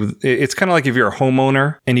like if you're a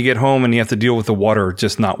homeowner and you get home and you have to deal with the water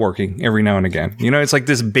just not working every now and again. It's like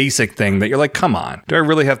this basic thing that you're like, come on, do I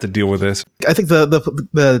really have to deal with this? I think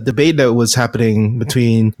the debate that was happening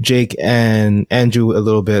between Jake and Andrew a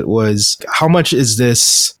little bit was how much is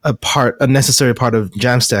this a necessary part of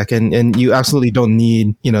JAMstack, and you absolutely don't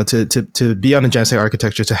need to be on a JAMstack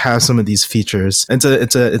architecture to have some of these features. And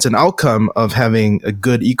it's an outcome of having a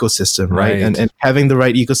good ecosystem, right? And having the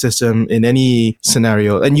right ecosystem in any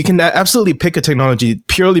scenario. And you can absolutely pick a technology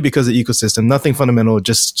purely because of the ecosystem, nothing fundamental,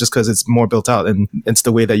 just because it's more built out and it's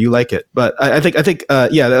the way that you like it. But I think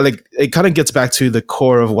it kind of gets back to the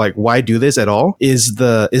core of why do this at all is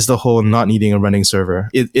the whole not needing a running server.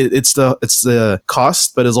 It's the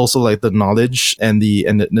cost, but it's also the knowledge and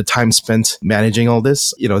the time spent managing all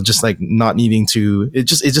this, just not needing to,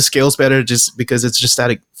 it just scales better just because it's just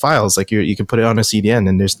static files. You can put it on a CDN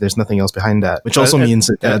and there's nothing else behind that, which also means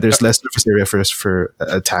there's less surface area for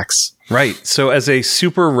attacks. Right. So as a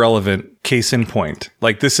super relevant case in point,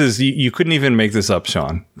 this is, you couldn't even make this up,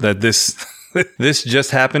 Sean, that this This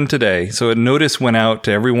just happened today. So a notice went out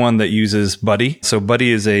to everyone that uses Buddy. So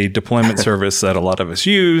Buddy is a deployment service that a lot of us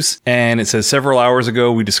use. And it says several hours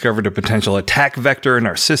ago, we discovered a potential attack vector in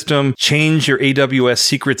our system. Change your AWS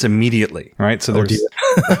secrets immediately. Right. So there's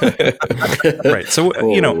right. So,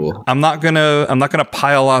 I'm not gonna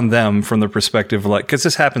pile on them from the perspective because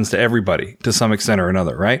this happens to everybody to some extent or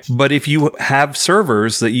another. Right. But if you have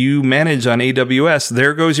servers that you manage on AWS,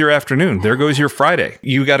 there goes your afternoon. There goes your Friday.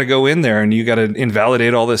 You got to go in there and you got to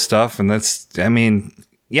invalidate all this stuff. And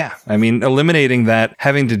eliminating that,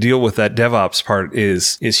 having to deal with that DevOps part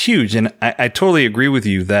is huge. And I totally agree with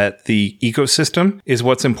you that the ecosystem is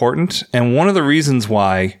what's important. And one of the reasons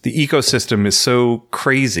why the ecosystem is so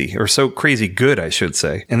crazy good, I should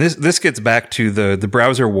say. And this gets back to the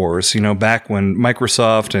browser wars, back when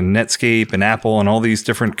Microsoft and Netscape and Apple and all these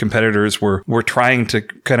different competitors were trying to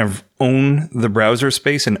kind of own the browser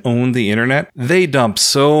space and own the internet. They dumped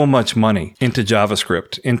so much money into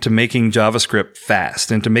JavaScript, into making JavaScript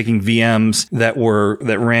fast, into making VMs that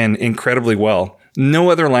ran incredibly well. No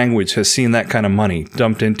other language has seen that kind of money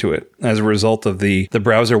dumped into it as a result of the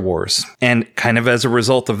browser wars. And kind of as a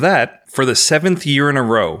result of that, for the 7th year in a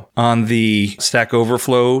row on the Stack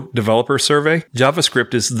Overflow developer survey,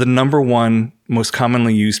 JavaScript is the number one most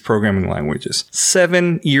commonly used programming languages.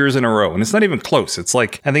 7 years in a row. And it's not even close. It's I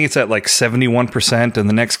think it's at 71%. And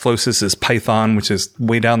the next closest is Python, which is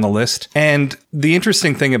way down the list. And the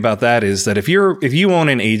interesting thing about that is that if you own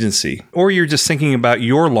an agency or you're just thinking about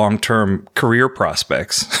your long-term career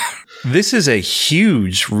prospects, this is a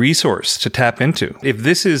huge resource to tap into. If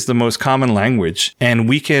this is the most common language and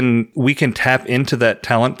we can tap into that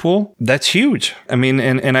talent pool, that's huge. I mean,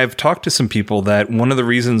 and I've talked to some people that one of the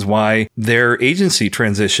reasons why their agency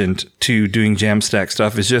transitioned to doing JAMstack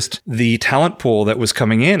stuff is just the talent pool that was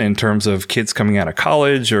coming in terms of kids coming out of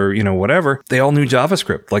college or, whatever. They all knew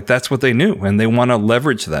JavaScript. This what they knew and they want to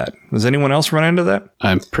leverage that. Does anyone else run into that?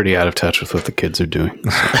 I'm pretty out of touch with what the kids are doing.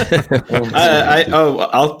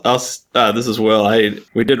 This is Will.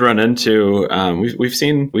 We did run into,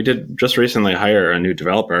 we did just recently hire a new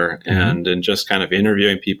developer and in just kind of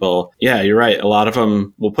interviewing people. Yeah, you're right. A lot of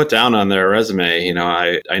them will put down on their resume,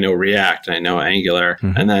 I know React, I know Angular.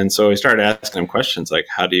 And then so we started asking them questions like,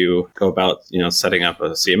 how do you go about, setting up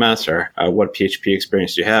a CMS or what PHP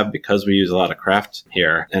experience do you have? Because we use a lot of craft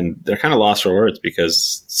here and they're kind of lost for words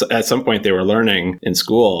because at some point they were learning in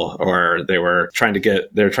school or they were trying to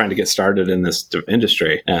get started in this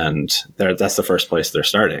industry and that's the first place they're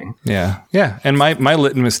starting. Yeah. Yeah. And my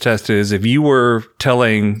litmus test is if you were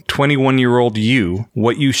telling 21-year-old you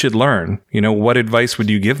what you should learn, what advice would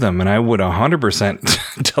you give them? And I would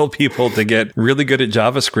 100% tell people to get really good at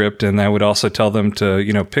JavaScript. And I would also tell them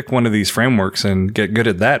to, pick one of these frameworks and get good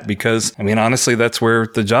at that because, honestly, that's where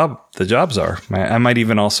the jobs are. I might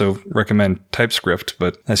even also recommend TypeScript,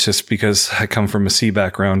 but that's just because I come from a C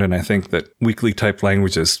background and I think that weakly typed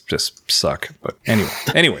languages just suck. But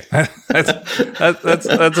anyway,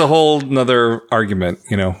 that's a whole nother argument,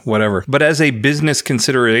 whatever. But as a business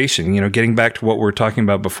consideration, getting back to what we were talking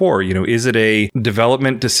about before, is it a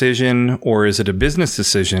development decision or is it a business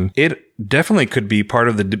decision? It definitely could be part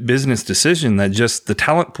of the business decision that just the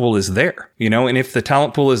talent pool is there, and if the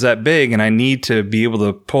talent pool is that big and I need to be able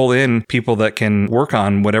to pull in people that can work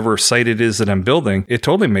on whatever site it is that I'm building, it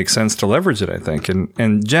totally makes sense to leverage it, I think.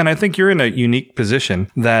 And Jen, I think you're in a unique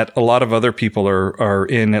position that a lot of other people are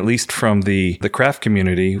in, at least from the craft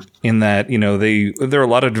community, in that, there are a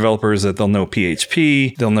lot of developers that they'll know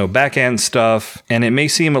PHP, they'll know backend stuff, and it may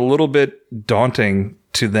seem a little bit daunting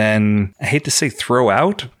to then, I hate to say throw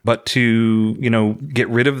out, but to, get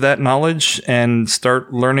rid of that knowledge and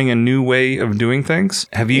start learning a new way of doing things.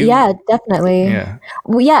 Have you? Yeah, definitely. Yeah.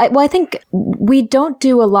 Well, I think we don't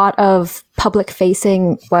do a lot of public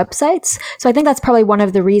facing websites. So I think that's probably one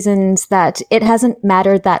of the reasons that it hasn't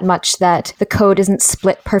mattered that much that the code isn't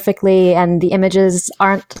split perfectly and the images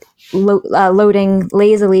aren't loading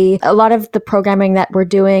lazily. A lot of the programming that we're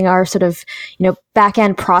doing are sort of,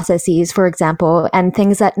 back-end processes, for example, and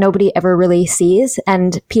things that nobody ever really sees.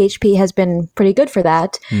 And PHP has been pretty good for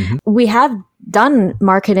that. Mm-hmm. We have done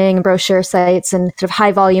marketing brochure sites and sort of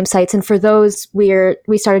high volume sites. And for those, we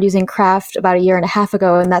started using Craft about 1.5 years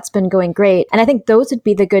ago, and that's been going great. And I think those would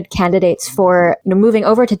be the good candidates for, moving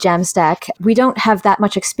over to JAMstack. We don't have that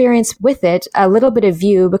much experience with it, a little bit of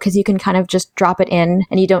Vue because you can kind of just drop it in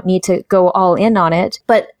and you don't need to go all in on it.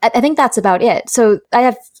 But I think that's about it. So I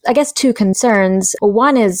have, I guess, two concerns.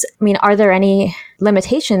 One is, are there any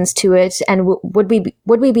limitations to it? And would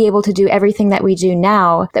we be able to do everything that we do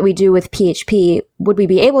now that we do with PHP? Would we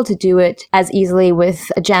be able to do it as easily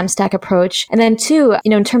with a JAMstack approach? And then two,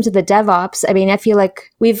 in terms of the DevOps, I mean, I feel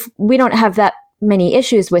like we don't have that many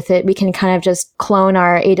issues with it. We can kind of just clone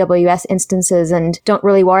our AWS instances and don't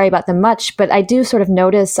really worry about them much. But I do sort of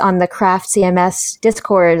notice on the Craft CMS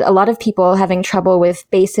Discord, a lot of people having trouble with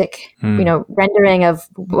basic, rendering of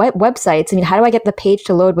websites. I mean, how do I get the page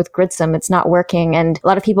to load with Gridsome? It's not working. And a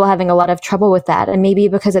lot of people having a lot of trouble with that. And maybe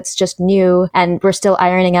because it's just new and we're still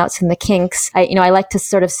ironing out some of the kinks, I like to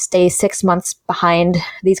sort of stay 6 months behind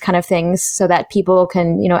these kind of things so that people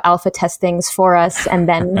can, alpha test things for us. And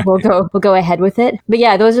then we'll go ahead with it. But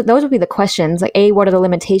yeah, those would be the questions. Like, A, what are the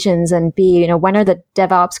limitations? And B, when are the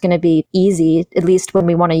DevOps going to be easy, at least when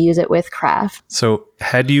we want to use it with Craft? So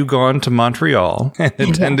had you gone to Montreal and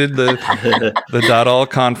attended the .all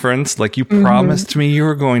conference like you promised me you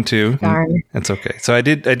were going to? Darn. That's okay. So I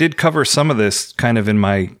did cover some of this kind of in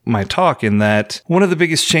my talk, in that one of the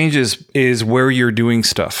biggest changes is where you're doing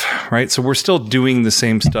stuff, right? So we're still doing the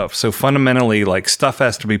same stuff. So fundamentally, like, stuff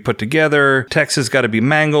has to be put together, text has got to be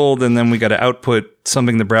mangled, and then we got to output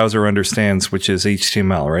something the browser understands, which is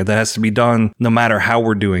HTML, right? That has to be done no matter how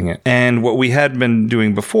we're doing it. And what we had been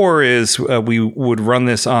doing before is we would run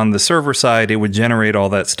this on the server side. It would generate all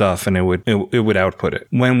that stuff and it would output it.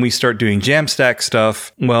 When we start doing JAMstack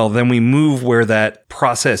stuff, well, then we move where that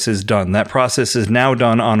process is done. That process is now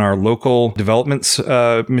done on our local development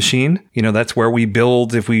machine. That's where we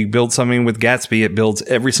build. If we build something with Gatsby, it builds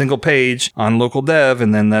every single page on local dev,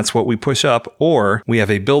 and then that's what we push up. Or we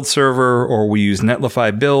have a build server, or we use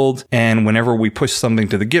Netlify build, and whenever we push something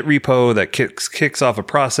to the Git repo, that kicks off a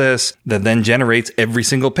process that then generates every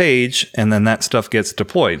single page, and then that stuff gets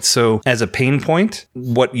deployed. So as a pain point,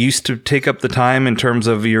 what used to take up the time in terms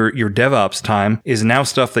of your DevOps time is now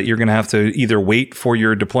stuff that you're going to have to either wait for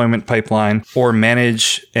your deployment pipeline or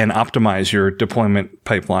manage and optimize your deployment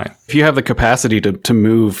pipeline. If you have the capacity to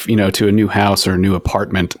move, to a new house or a new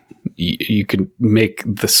apartment, you can make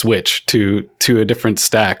the switch to a different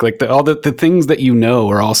stack. Like all the things that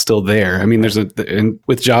are all still there. I mean, and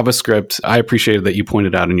with JavaScript, I appreciated that you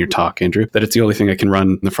pointed out in your talk, Andrew, that it's the only thing that can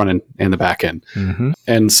run in the front end and the back end. Mm-hmm.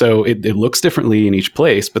 And so it looks differently in each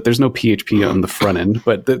place, but there's no PHP on the front end.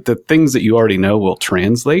 But the things that you already know will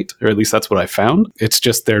translate, or at least that's what I found. It's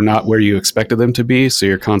just they're not where you expected them to be. So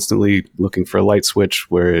you're constantly looking for a light switch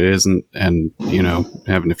where it isn't, and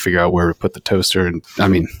having to figure out where to put the toaster. And I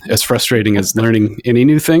mean, as frustrating as learning any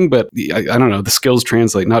new thing, but I don't know, the skills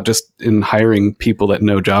translate not just in hiring people that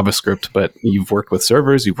know JavaScript, but you've worked with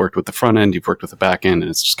servers, you've worked with the front end, you've worked with the back end, and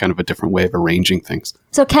it's just kind of a different way of arranging things.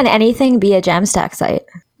 So can anything be a JAMstack site?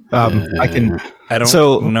 I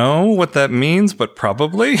don't know what that means, but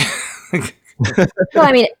probably. Well,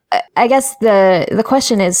 I mean, I guess the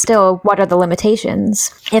question is still, what are the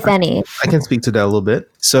limitations, if any? I can speak to that a little bit.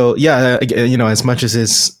 So yeah, as much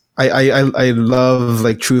as I love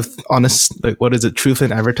like truth, honest, like what is it? Truth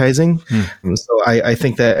in advertising. So I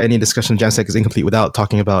think that any discussion of JAMstack is incomplete without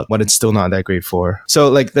talking about what it's still not that great for. So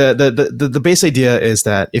like the base idea is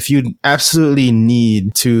that if you absolutely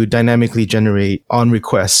need to dynamically generate on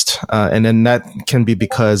request, and then that can be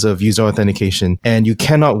because of user authentication, and you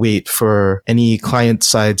cannot wait for any client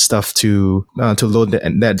side stuff to load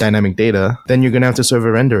that dynamic data, then you're going to have to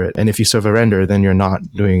server render it. And if you server render, then you're not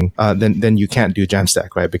doing, then you can't do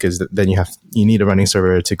JAMstack, right? Because then you need a running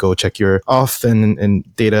server to go check your auth and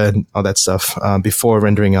data and all that stuff before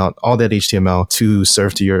rendering out all that HTML to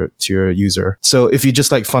serve to your user. So if you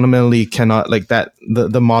just like fundamentally cannot like that,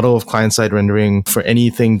 the model of client side rendering for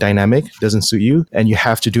anything dynamic doesn't suit you, and you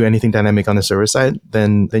have to do anything dynamic on the server side,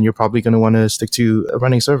 then you're probably going to want to stick to a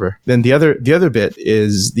running server. Then the other bit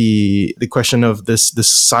is the question of this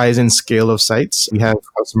size and scale of sites. We have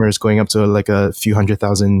customers going up to like a few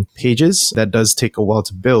 100,000 pages. That does take a while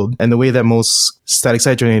to build. And the way that most static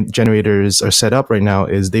site generators are set up right now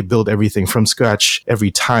is they build everything from scratch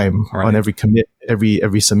every time, right, on every commit,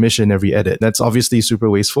 every submission, every edit. That's obviously super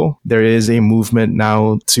wasteful. There is a movement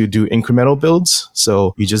now to do incremental builds.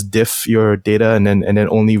 So you just diff your data and then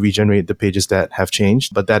only regenerate the pages that have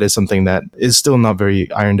changed. But that is something that is still not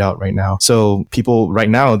very ironed out right now. So people right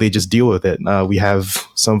now, they just deal with it. We have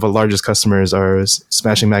some of our largest customers are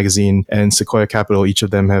Smashing Magazine and Sequoia Capital. Each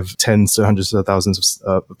of them have tens to hundreds of thousands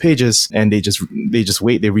of pages, and they just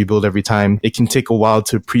wait. They rebuild every time. It can take a while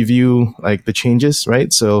to preview like the changes,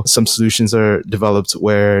 right? So some solutions are developed developed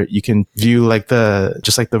where you can view like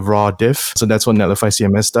the raw diff. So that's what Netlify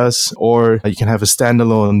CMS does. Or you can have a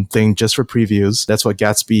standalone thing just for previews. That's what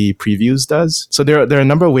Gatsby Previews does. So there are a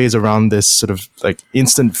number of ways around this sort of like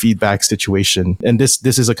instant feedback situation. And this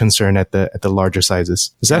is a concern at the larger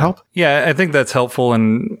sizes. Does that help? Yeah, I think that's helpful.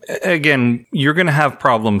 And again, you're going to have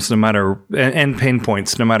problems no matter, and pain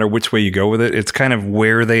points, no matter which way you go with it. It's kind of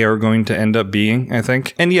where they are going to end up being, I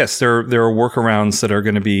think. And yes, there are workarounds that are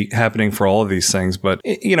going to be happening for all of these things. But,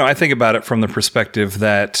 I think about it from the perspective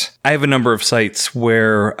that I have a number of sites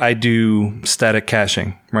where I do static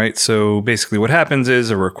caching, right? So basically what happens is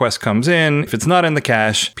a request comes in. If it's not in the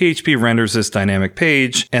cache, PHP renders this dynamic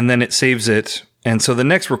page, and then it saves it. And so the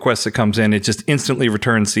next request that comes in, it just instantly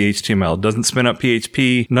returns the HTML. It doesn't spin up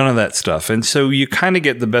PHP, none of that stuff. And so you kind of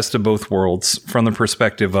get the best of both worlds from the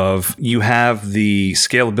perspective of you have the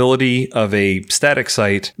scalability of a static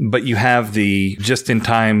site, but you have the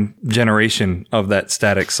just-in-time generation of that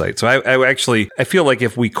static site. So I feel like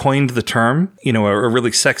if we coined the term, a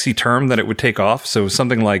really sexy term that it would take off. So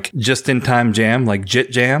something like just-in-time jam, like JIT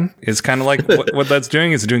jam is kind of like what that's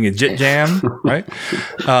doing. It's doing a JIT jam, right?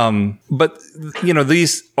 But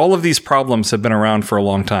all of these problems have been around for a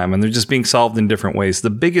long time, and they're just being solved in different ways. The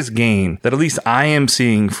biggest gain that at least I am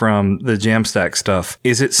seeing from the JAMstack stuff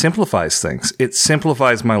is it simplifies things. It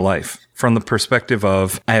simplifies my life. From the perspective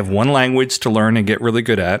of I have one language to learn and get really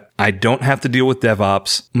good at. I don't have to deal with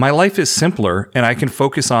DevOps. My life is simpler and I can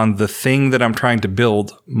focus on the thing that I'm trying to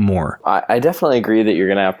build more. I definitely agree that you're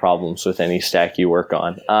going to have problems with any stack you work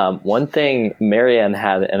on. One thing, Marianne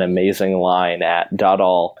had an amazing line at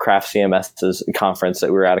 .all Craft CMS's conference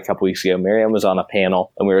that we were at a couple weeks ago. Marianne was on a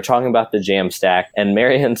panel and we were talking about the JAMstack, and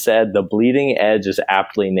Marianne said the bleeding edge is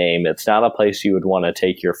aptly named. It's not a place you would want to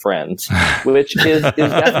take your friends, which is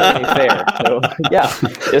definitely fair. So, yeah,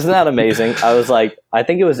 isn't that amazing? I was like, I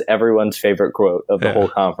think it was everyone's favorite quote of the whole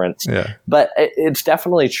conference. Yeah. But it's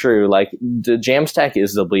definitely true. Like the JAMstack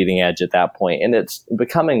is the bleeding edge at that point, and it's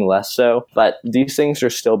becoming less so. But these things are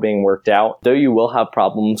still being worked out. Though you will have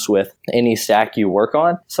problems with any stack you work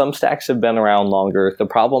on, some stacks have been around longer. The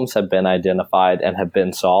problems have been identified and have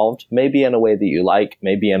been solved, maybe in a way that you like,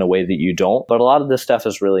 maybe in a way that you don't. But a lot of this stuff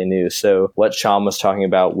is really new. So what Sham was talking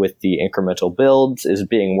about with the incremental builds is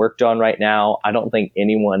being worked on right now. I don't think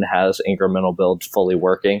anyone has incremental builds fully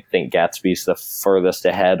working. I think Gatsby's the furthest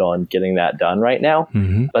ahead on getting that done right now.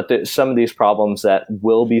 Mm-hmm. But some of these problems that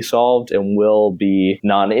will be solved and will be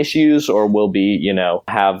non-issues or will be,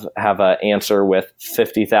 have an answer with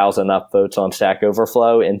 50,000 upvotes on Stack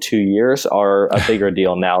Overflow in 2 years are a bigger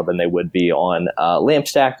deal now than they would be on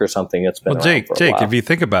JAMstack or something that's been around for a while. If you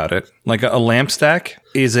think about it, like a JAMstack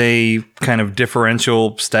is a kind of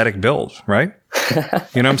differential static build, right?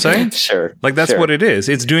 You know what I'm saying? Sure. Like that's what it is.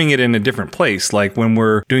 It's doing it in a different place. Like when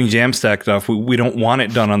we're doing JAMstack stuff, we don't want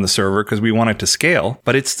it done on the server because we want it to scale,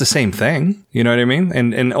 but it's the same thing. You know what I mean?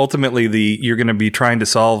 And ultimately you're going to be trying to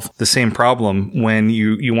solve the same problem when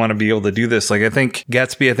you want to be able to do this. Like I think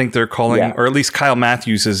Gatsby, they're calling, or at least Kyle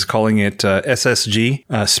Matthews is calling it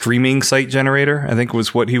SSG, streaming site generator, I think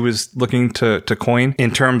was what he was looking to coin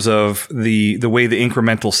in terms of the way the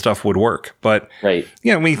incremental stuff would work. But when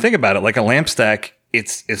you think about it, like a JAMstack,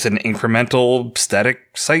 it's an incremental static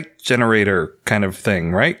site generator kind of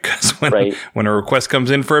thing, right? Because when a request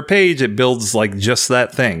comes in for a page, it builds like just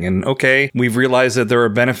that thing. And okay, we've realized that there are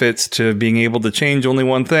benefits to being able to change only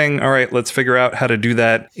one thing. All right, let's figure out how to do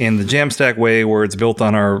that in the JAMstack way where it's built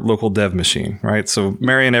on our local dev machine, right? So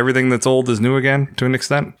Marianne, everything that's old is new again to an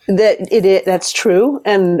extent? That's true.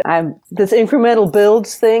 And this incremental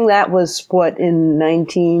builds thing, that was what, in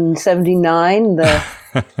 1979, the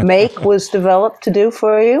Make was developed to do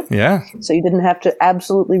for you. Yeah. So you didn't have to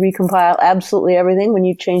absolutely recompile absolutely everything when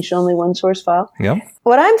you changed only one source file. Yeah.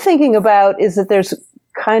 What I'm thinking about is that there's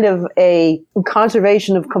kind of a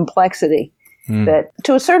conservation of complexity that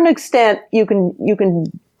to a certain extent you can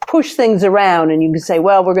push things around and you can say,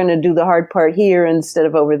 well, we're going to do the hard part here instead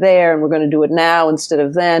of over there, and we're going to do it now instead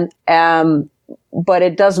of then. But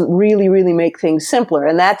it doesn't really, really make things simpler.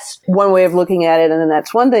 And that's one way of looking at it. And then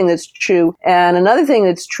that's one thing that's true. And another thing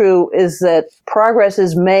that's true is that progress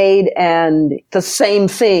is made and the same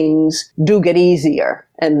things do get easier.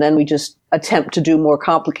 And then we just attempt to do more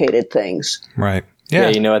complicated things. Right. Yeah,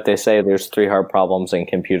 you know what they say, there's 3 hard problems in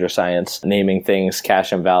computer science: naming things,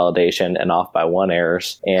 cache invalidation, and off by 1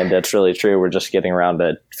 errors. And that's really true. We're just getting around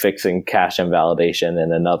to fixing cache invalidation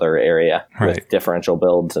in another area with differential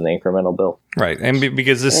builds and incremental build. Right. And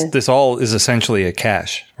because this all is essentially a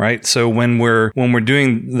cache, right? So when we're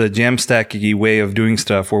doing the JAMstack-y way of doing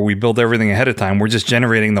stuff where we build everything ahead of time, we're just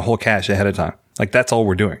generating the whole cache ahead of time. Like that's all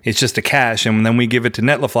we're doing. It's just a cache. And then we give it to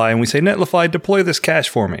Netlify and we say, Netlify, deploy this cache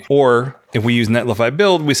for me. Or if we use Netlify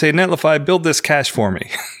build, we say, Netlify, build this cache for me.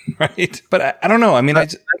 Right. But I don't know. I mean,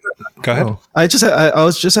 go ahead. I just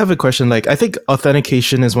have a question. Like, I think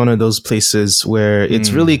authentication is one of those places where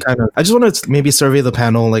it's really kind of, I just want to maybe survey the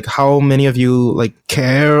panel, like how many of you like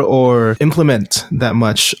care or implement that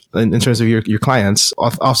much in terms of your clients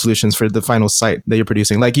auth solutions for the final site that you're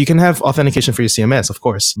producing. Like you can have authentication for your CMS, of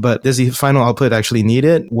course, but does the final output actually need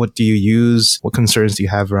it? What do you use? What concerns do you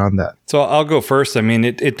have around that? So I'll go first. I mean,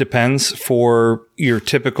 it depends. For your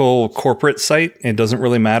typical corporate site, it doesn't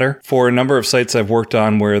really matter. For a number of sites I've worked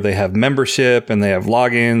on where they have membership and they have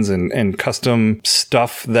logins and custom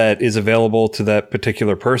stuff that is available to that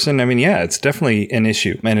particular person, I mean, yeah, it's definitely an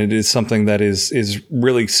issue. And it is something that is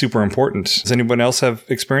really super important. Does anyone else have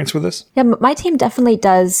experience with this? Yeah, my team definitely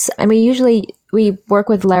does. I mean, usually we work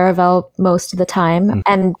with Laravel most of the time,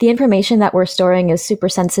 and the information that we're storing is super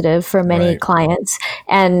sensitive for many clients.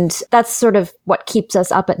 And that's sort of what keeps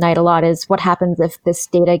us up at night a lot, is what happens if this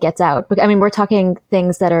data gets out. I mean, we're talking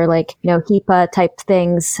things that are like, HIPAA type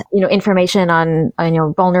things, information on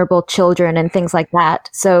vulnerable children and things like that.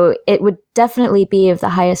 So it would definitely be of the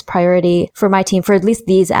highest priority for my team, for at least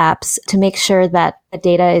these apps, to make sure that the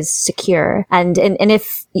data is secure. And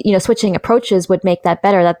if, switching approaches would make that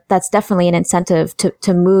better, that's definitely an incentive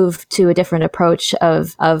to move to a different approach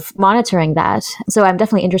of monitoring that. So I'm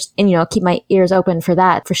definitely interested in, keep my ears open for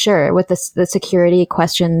that, for sure, with the security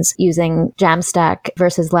questions using JAMstack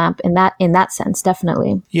versus LAMP in that sense,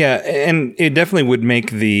 definitely. Yeah. And it definitely would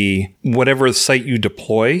make whatever site you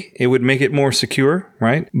deploy, it would make it more secure,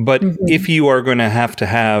 right? But if you are going to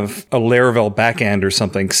have a Laravel backend or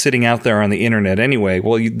something sitting out there on the internet anyway,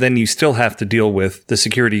 well, then you still have to deal with the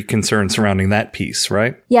security concerns surrounding that piece,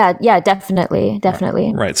 right? Yeah, definitely.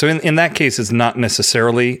 Right. So in that case, it's not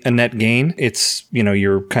necessarily a net gain. It's,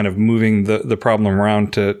 you're kind of moving the problem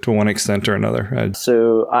around to one extent or another.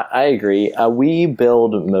 So I agree. We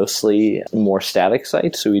build mostly more static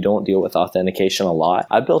sites, so we don't deal with authentication a lot.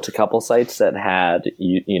 I built a couple sites that had,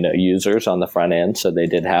 users on the front end, so they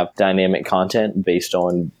did have dynamic content based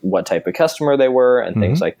on what type of customer they were and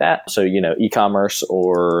things like that. So, e-commerce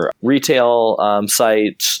or retail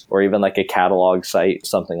sites, or even like a catalog site,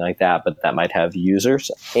 something like that, but that might have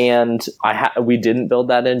users. And we didn't build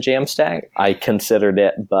that in JAMstack. I considered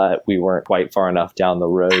it, but we weren't quite far enough down the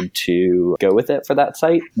road to go with it for that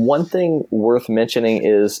site. One thing worth mentioning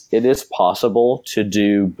is it is possible to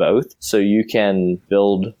do both. So you can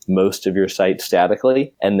build most of your site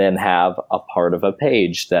statically and then have a part of a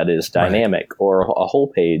page that is dynamic, or a whole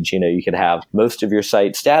page. You could have most of your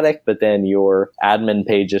site static, but then your admin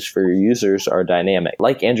pages for your users are dynamic.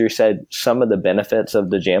 Like Andrew said, some of the benefits of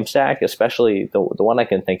the JAMstack, especially the one I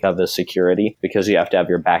can think of, is security, because you have to have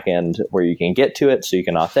your backend where you can get to it, so you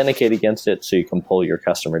can authenticate against it, so you can pull your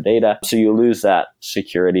customer data. So you lose that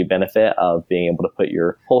security benefit of being able to put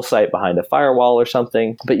your whole site behind a firewall or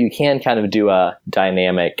something, but you can kind of do a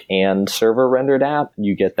dynamic and server rendered app.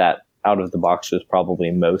 You get that out of the box with probably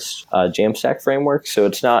most JAMstack frameworks. So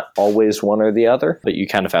it's not always one or the other, but you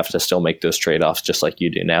kind of have to still make those trade-offs just like you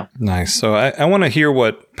do now. Nice. So I want to hear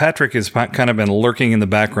what Patrick has kind of been lurking in the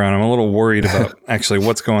background. I'm a little worried about actually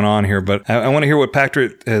what's going on here, but I want to hear what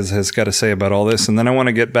Patrick has got to say about all this. And then I want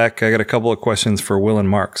to get back. I got a couple of questions for Will and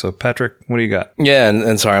Mark. So Patrick, what do you got? Yeah.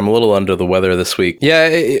 And sorry, I'm a little under the weather this week.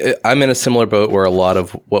 Yeah, I'm in a similar boat where a lot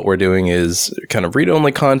of what we're doing is kind of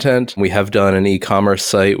read-only content. We have done an e-commerce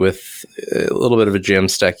site with a little bit of a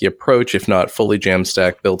Jamstacky approach, if not fully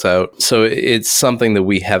Jamstack built out. So it's something that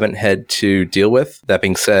we haven't had to deal with. That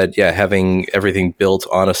being said, yeah, having everything built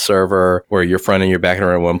on a server where your front and your back end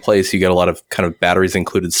are in one place, you get a lot of kind of batteries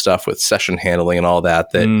included stuff with session handling and all that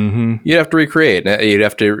you'd have to recreate. You'd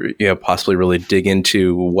have to possibly really dig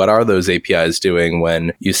into what are those APIs doing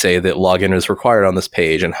when you say that login is required on this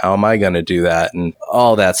page, and how am I going to do that, and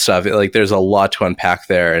all that stuff. Like, there's a lot to unpack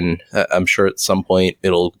there, and I'm sure at some point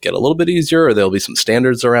it'll get a little bit easier, or there'll be some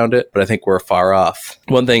standards around it, but I think we're far off.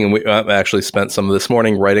 One thing, we actually spent some of this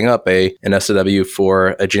morning writing up an SOW for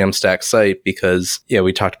a Jamstack site, because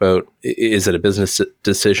we talked about, is it a business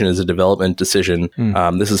decision, is it a development decision?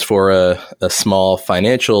 This is for a small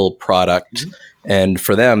financial product, And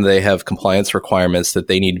for them, they have compliance requirements that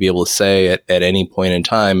they need to be able to say at any point in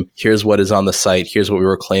time, here's what is on the site, here's what we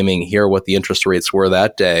were claiming, here are what the interest rates were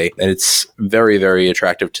that day. And it's very, very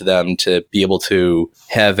attractive to them to be able to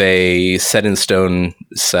have a set in stone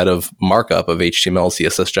set of markup of HTML,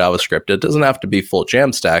 CSS, JavaScript. It doesn't have to be full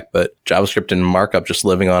JAMstack, but JavaScript and markup just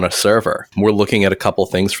living on a server. We're looking at a couple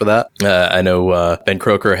things for that. I know Ben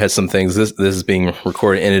Croker has some things. This is being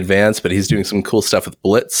recorded in advance, but he's doing some cool stuff with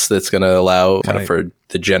Blitz that's going to allow kind of for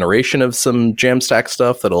the generation of some JAMstack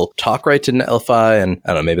stuff that'll talk right to Netlify. And I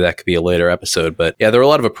don't know, maybe that could be a later episode. But yeah, there are a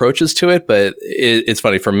lot of approaches to it. But it's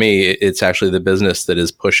funny, for me, it's actually the business that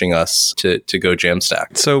is pushing us to go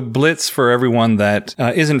JAMstack. So Blitz, for everyone that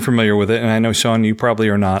isn't familiar with it, and I know, Sean, you probably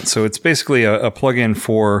are not. So it's basically a plugin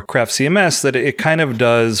for Craft CMS that it kind of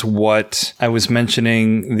does what I was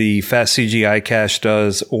mentioning the Fast CGI cache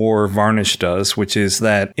does or Varnish does, which is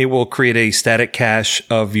that it will create a static cache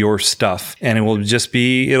of your stuff, and it'll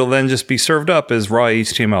then just be served up as raw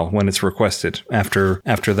HTML when it's requested after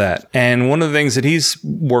that. And one of the things that he's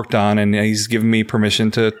worked on, and he's given me permission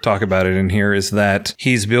to talk about it in here, is that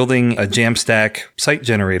he's building a JAMstack site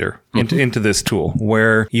generator into this tool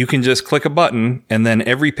where you can just click a button and then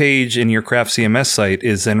every page in your Craft CMS site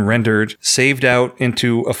is then rendered, saved out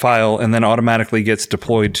into a file, and then automatically gets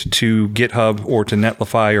deployed to GitHub or to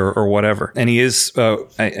Netlify or whatever. And he is,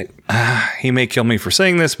 he may kill me for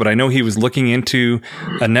saying this, but I know he was looking into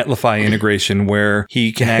a Netlify integration where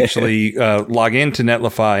he can actually log into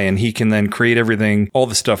Netlify and he can then create everything, all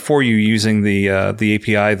the stuff for you using the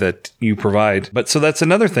API that you provide. But so that's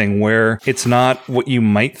another thing where it's not what you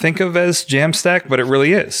might think of as JAMstack, but it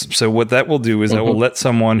really is. So what that will do is that will let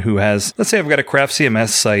someone who has, let's say I've got a Craft CMS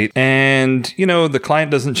site and, the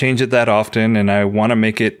client doesn't change it that often and I want to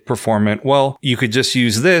make it performant. Well, you could just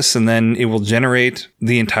use this and then it will generate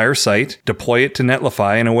the entire site, deploy it to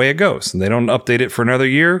Netlify, and away it goes. And they don't update it for another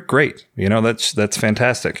year. Great. That's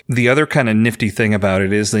fantastic. The other kind of nifty thing about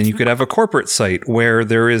it is then you could have a corporate site where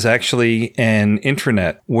there is actually an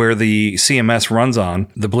intranet where the CMS runs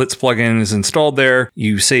on. The Blitz plugin is installed there.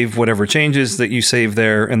 You save whatever changes that you save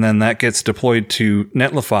there, and then that gets deployed to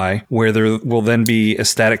Netlify, where there will then be a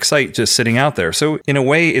static site just sitting out there. So in a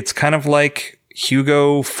way, it's kind of like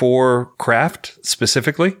Hugo for Craft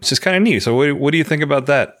specifically, which is kind of neat. So what do you think about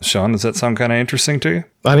that, Sean? Does that sound kind of interesting to you?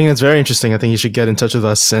 I think it's very interesting. I think you should get in touch with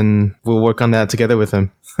us and we'll work on that together with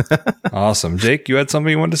him. Awesome. Jake, you had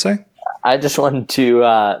something you wanted to say? I just wanted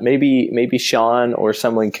to maybe Sean or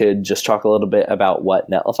someone could just talk a little bit about what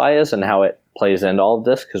Netlify is and how it plays into all of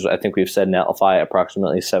this, because I think we've said Netlify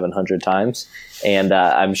approximately 700 times. And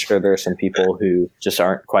I'm sure there are some people who just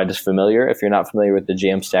aren't quite as familiar. If you're not familiar with the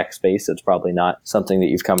JAMstack space, it's probably not something that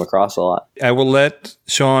you've come across a lot. I will let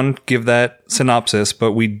Sean give that synopsis,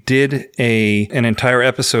 but we did an entire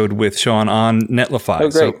episode with Sean on Netlify. Oh,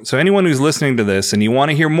 great. So anyone who's listening to this and you want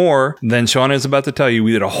to hear more than Sean is about to tell you,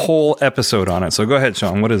 we did a whole episode on it. So go ahead,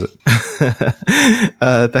 Sean. What is it?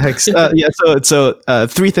 Thanks. So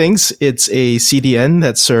three things. It's a CDN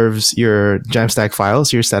that serves your JAMstack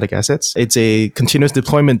files, your static assets. It's a continuous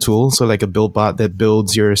deployment tool, so like a build bot that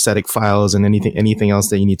builds your static files and anything else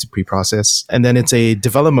that you need to pre-process. And then it's a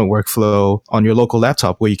development workflow on your local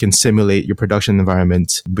laptop where you can simulate your production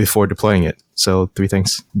environment before deploying it. So three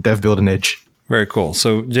things: dev, build, and edge. Very cool.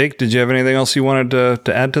 So Jake, did you have anything else you wanted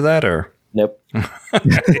to add to that, or? Nope.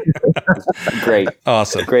 Great.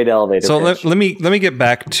 Awesome. Great elevator. So let me get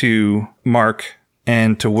back to Mark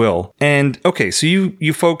and to Will. And okay, so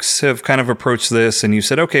you folks have kind of approached this and you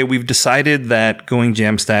said, okay, we've decided that going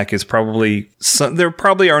JAMstack is there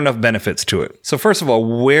probably are enough benefits to it. So first of all,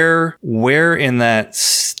 where in that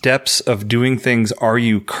steps of doing things are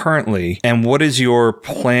you currently, and what is your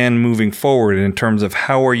plan moving forward in terms of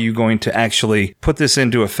how are you going to actually put this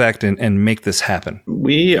into effect and make this happen?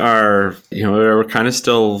 We are, we're kind of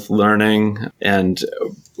still learning, and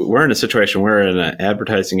we're in a situation, we're in an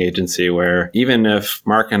advertising agency where even if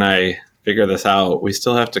Mark and I figure this out, we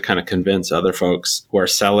still have to kind of convince other folks who are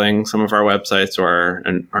selling some of our websites or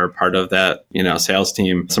are part of that, sales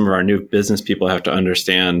team. Some of our new business people have to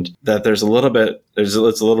understand that it's a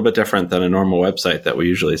little bit different than a normal website that we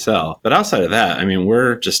usually sell. But outside of that,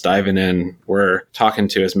 we're just diving in. We're talking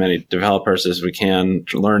to as many developers as we can,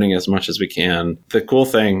 learning as much as we can. The cool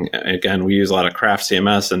thing, again, we use a lot of Craft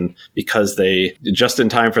CMS, and because they, just in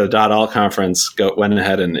time for the .all conference, went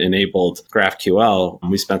ahead and enabled GraphQL,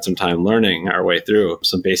 we spent some time learning our way through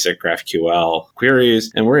some basic GraphQL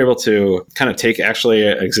queries, and we're able to kind of take actually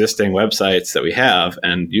existing websites that we have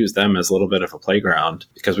and use them as a little bit of a playground,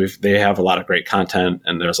 because they have a lot of great content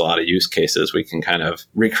and there's a lot of use cases we can kind of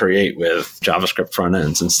recreate with JavaScript front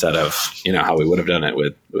ends instead of how we would have done it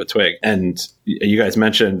with Twig. And you guys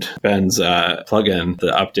mentioned Ben's plugin,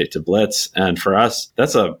 the update to Blitz. And for us,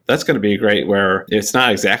 that's going to be great where it's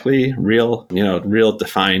not exactly real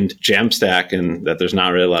defined JAMstack, and that there's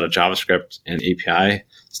not really a lot of JavaScript and API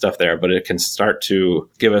stuff there, but it can start to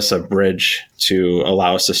give us a bridge to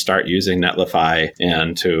allow us to start using Netlify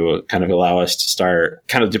and to kind of allow us to start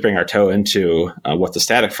kind of dipping our toe into what the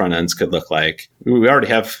static front ends could look like. We already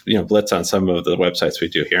have, Blitz on some of the websites we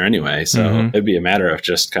do here anyway. So it'd be a matter of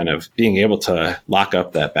just kind of being able to lock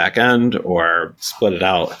up that back end or split it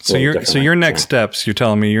out. So your next steps, you're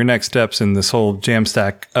telling me your next steps in this whole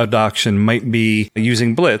JAMstack adoption might be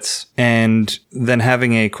using Blitz and then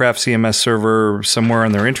having a Craft CMS server somewhere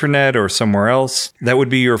on their intranet or somewhere else. That would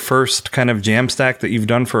be your first kind of JAMstack that you've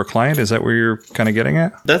done for a client. Is that where you're kind of getting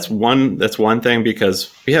at? That's one thing,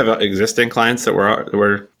 because we have existing clients that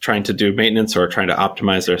we're trying to do maintenance or trying to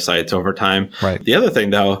optimize their sites over time. Right. The other thing,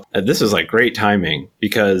 though, this is like great timing,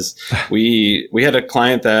 because we had a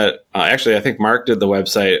client that actually, I think Mark did the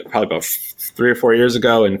website probably about 3 or 4 years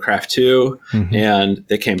ago in Craft 2. And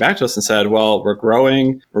they came back to us and said, well, we're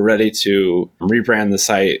growing. We're ready to rebrand the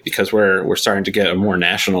site because we're starting to get a more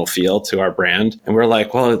national feel to our brand. And we're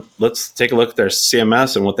like, well, let's take a look at their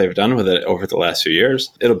CMS and what they've done with it over the last few years.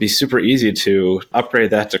 It'll be super easy to upgrade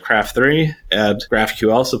that to Craft 3, add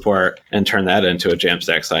GraphQL support, and turn that into a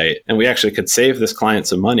JAMstack site. And we actually could save this client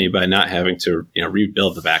some money by not having to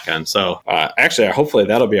rebuild the backend. So actually, hopefully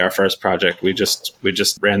that'll be our first project. We just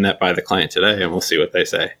ran that by the client today, and we'll see what they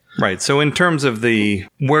say. Right. So in terms of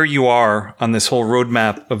where you are on this whole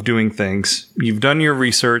roadmap of doing things, you've done your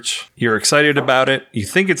research, you're excited about it, you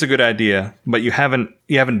think it's a good idea, but you haven't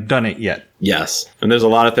done it yet. Yes. And there's a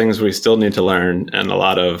lot of things we still need to learn, and a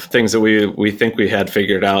lot of things that we think we had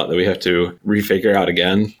figured out that we have to refigure out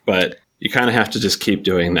again. But you kind of have to just keep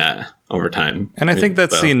doing that over time. And I think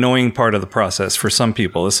that's the annoying part of the process for some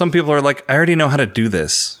people. Is some people are like, I already know how to do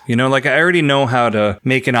this. I already know how to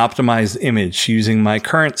make an optimized image using my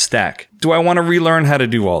current stack. Do I want to relearn how to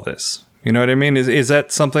do all this? You know what I mean? Is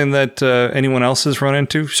that something that anyone else has run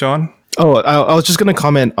into, Sean? Oh, I was just going to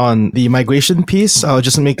comment on the migration piece. I'll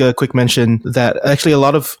just make a quick mention that actually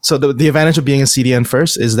the advantage of being a CDN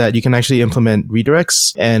first is that you can actually implement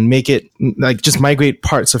redirects and make it just migrate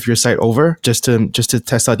parts of your site over just to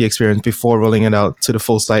test out the experience before rolling it out to the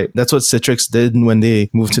full site. That's what Citrix did when they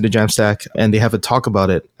moved to the JAMstack, and they have a talk about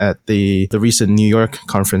it at the recent New York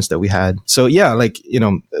conference that we had. So yeah,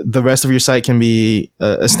 the rest of your site can be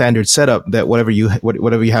a standard setup that whatever you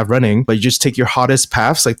have running, but you just take your hottest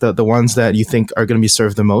paths, like the ones that you think are going to be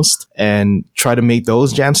served the most, and try to make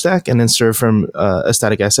those JAMstack and then serve from a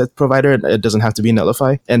static asset provider. It doesn't have to be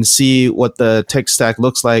Netlify, and see what the tech stack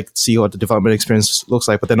looks like, see what the development experience looks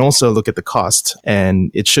like, but then also look at the cost, and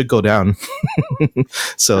it should go down.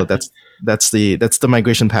 So that's the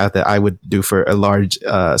migration path that I would do for a large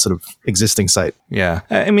sort of existing site. Yeah.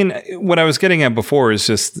 I mean, what I was getting at before is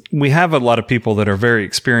just we have a lot of people that are very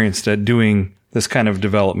experienced at doing this kind of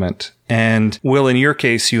development. And Will, in your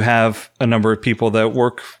case, you have a number of people that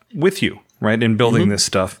work with you, right, in building this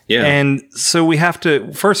stuff. Yeah. And so we have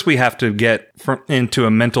to get into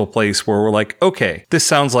a mental place where we're like, okay, this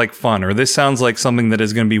sounds like fun, or this sounds like something that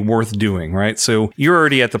is going to be worth doing, right? So you're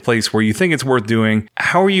already at the place where you think it's worth doing.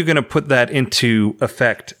 How are you going to put that into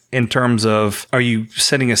effect in terms of, are you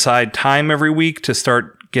setting aside time every week to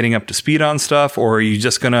start getting up to speed on stuff, or are you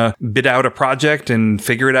just going to bid out a project and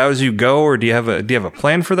figure it out as you go, or do you have a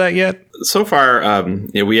plan for that yet? So far,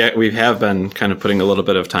 we have been kind of putting a little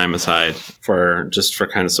bit of time aside for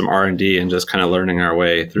kind of some R&D and just kind of learning our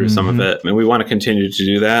way through some of it. I mean, we want to continue to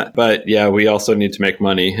do that, but yeah, we also need to make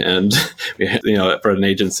money, and for an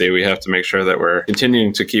agency, we have to make sure that we're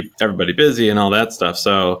continuing to keep everybody busy and all that stuff.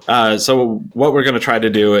 So what we're going to try to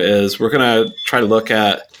do is we're going to try to look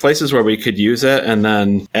at places where we could use it, and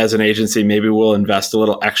then as an agency, maybe we'll invest a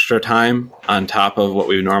little extra time on top of what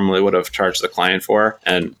we normally would have charged the client for,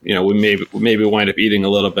 and we maybe wind up eating a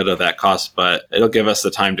little bit of that cost, but it'll give us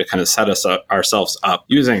the time to kind of set ourselves up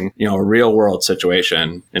using a real world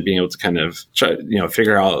situation and being able to kind of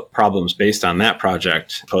figure out problems based on that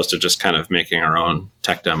project, opposed to just kind of making our own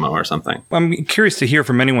tech demo or something. I'm curious to hear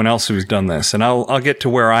from anyone else who's done this, and I'll get to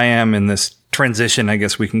where I am in this transition, I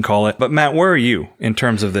guess we can call it. But Matt, where are you in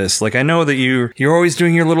terms of this? Like, I know that you're always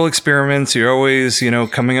doing your little experiments. You're always,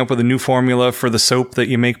 coming up with a new formula for the soap that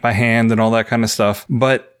you make by hand and all that kind of stuff.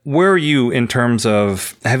 But where are you in terms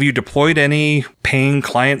of, have you deployed any paying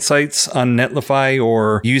client sites on Netlify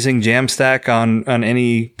or using JAMstack on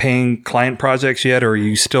any paying client projects yet? Or are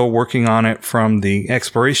you still working on it from the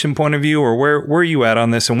exploration point of view? Or where are you at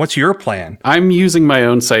on this? And what's your plan? I'm using my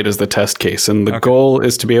own site as the test case. And the goal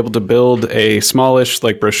is to be able to build a smallish,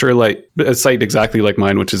 like brochure-like a site exactly like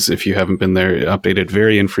mine, which is, if you haven't been there, updated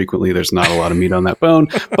very infrequently. There's not a lot of meat on that bone,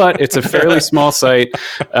 but it's a fairly small site.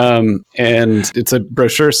 And it's a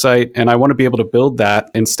brochure site. And I want to be able to build that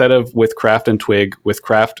instead of with Craft and Twig, with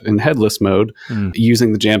Craft in headless mode,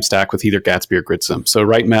 using the JAMstack with either Gatsby or Gridsome. So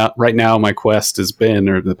right now, my quest has been,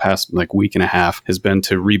 or the past like week and a half, has been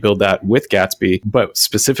to rebuild that with Gatsby, but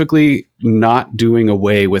specifically not doing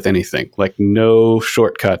away with anything, like no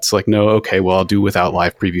shortcuts, like no, okay, well, I'll do without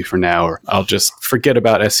live preview for now, or I'll just forget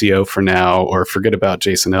about SEO for now, or forget about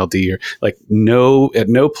JSON LD, or like at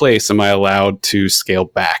no place am I allowed to scale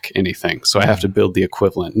back anything. So I have to build the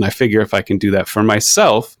equivalent. And I figure if I can do that for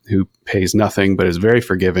myself, who pays nothing but is very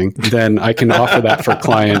forgiving, then I can offer that for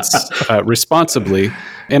clients responsibly.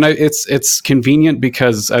 And it's convenient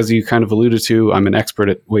because, as you kind of alluded to, I'm an expert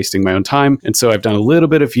at wasting my own time. And so I've done a little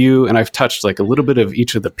bit of Vue and I've touched like a little bit of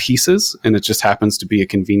each of the pieces. And it just happens to be a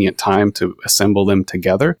convenient time to assemble them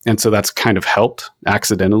together. And so that's kind of helped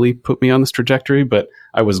accidentally put me on this trajectory. But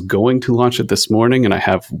I was going to launch it this morning and I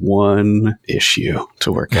have one issue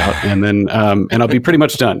to work out. And then and I'll be pretty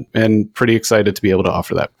much done and pretty excited to be able to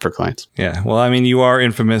offer that for clients. Yeah. Well, I mean, you are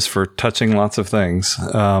infamous for touching lots of things.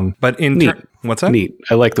 But what's that? Neat.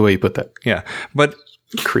 I like the way you put that. Yeah. But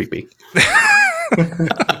creepy.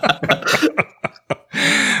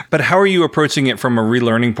 But how are you approaching it from a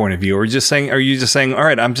relearning point of view? Or are you just saying, all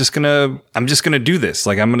right, I'm just gonna do this.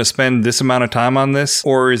 Like I'm gonna spend this amount of time on this?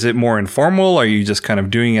 Or is it more informal? Are you just kind of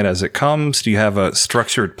doing it as it comes? Do you have a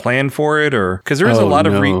structured plan for it? Or because there is a lot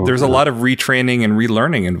of retraining and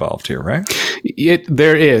relearning involved here, right?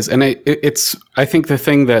 There is, and I think the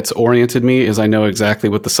thing that's oriented me is I know exactly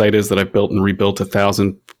what the site is that I've built and rebuilt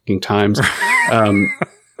 1,000 times.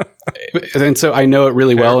 And so I know it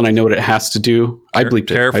really well, and I know what it has to do. I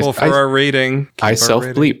bleeped it. Careful for our rating. I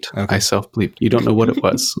self-bleeped. Okay. I self-bleeped. You don't know what it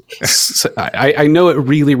was. So I know it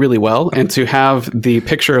really, really well. And to have the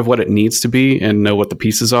picture of what it needs to be and know what the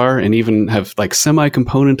pieces are, and even have like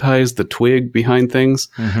semi-componentized the twig behind things.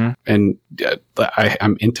 Mm-hmm. And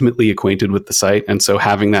I'm intimately acquainted with the site. And so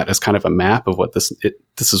having that as kind of a map of what this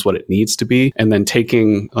is what it needs to be. And then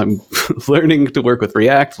learning to work with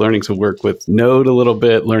React, learning to work with Node a little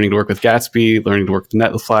bit, learning to work with Gatsby, learning to work with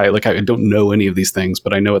Netlify. Like I don't know any of these things,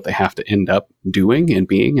 but I know what they have to end up doing and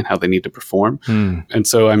being and how they need to perform. And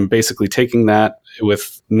so I'm basically taking that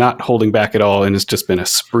with not holding back at all. And it's just been a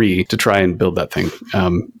spree to try and build that thing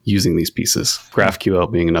using these pieces,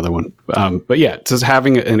 GraphQL being another one. But yeah, just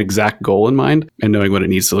having an exact goal in mind and knowing what it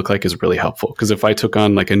needs to look like is really helpful. Because if I took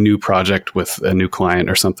on like a new project with a new client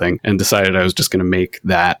or something and decided I was just going to make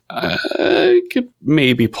that, I could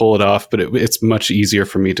maybe pull it off, but it's much easier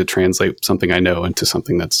for me to translate something I know into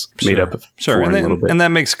something that's made up of and a little bit. And that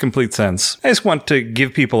makes complete sense. I just want to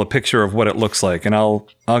give people a picture of what it looks like, and I'll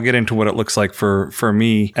get into what it looks like for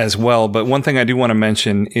me as well. But one thing I do want to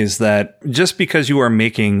mention is that just because you are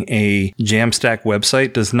making a JAMstack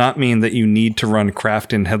website does not mean that you need to run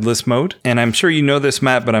Craft in headless mode. And I'm sure you know this,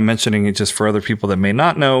 Matt, but I'm mentioning it just for other people that may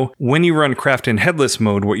not know. When you run Craft in headless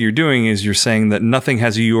mode, what you're doing is you're saying that nothing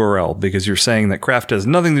has a URL, because you're saying that Craft has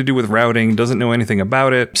nothing to do with routing, doesn't know anything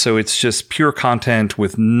about it. So it's just pure content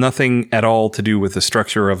with nothing at all to do with the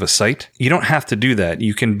structure of a site. You don't have to do that.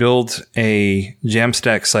 You can build a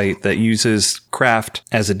JAMstack site that uses Craft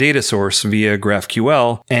as a data source via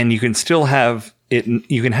GraphQL, and you can still have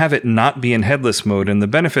it not be in headless mode. And the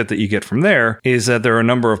benefit that you get from there is that there are a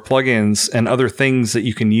number of plugins and other things that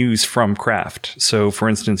you can use from Craft. So for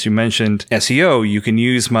instance, you mentioned SEO. You can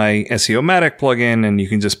use my SEO-matic plugin and you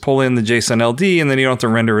can just pull in the JSON LD and then you don't have to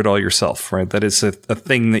render it all yourself, right? That is a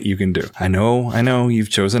thing that you can do. I know you've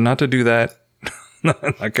chosen not to do that.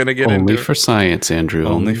 I'm not going to get into it. Only for science, Andrew.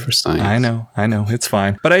 Only for science. I know. It's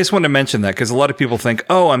fine. But I just wanted to mention that because a lot of people think,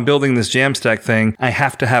 oh, I'm building this JAMstack thing. I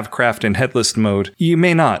have to have Craft in headless mode. You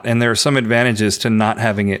may not. And there are some advantages to not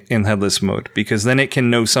having it in headless mode, because then it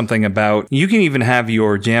can know something about, you can even have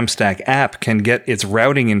your JAMstack app can get its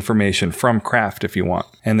routing information from Craft if you want.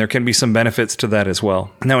 And there can be some benefits to that as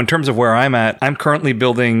well. Now, in terms of where I'm at, I'm currently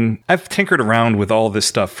building, I've tinkered around with all this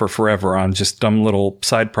stuff for forever on just dumb little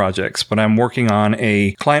side projects, but I'm working on on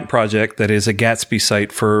a client project that is a Gatsby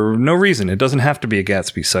site for no reason. It doesn't have to be a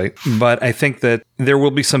Gatsby site, but I think that there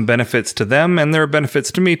will be some benefits to them, and there are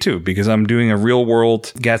benefits to me too, because I'm doing a real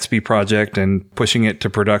world Gatsby project and pushing it to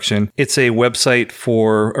production. It's a website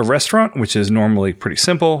for a restaurant, which is normally pretty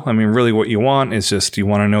simple. I mean, really what you want is just, you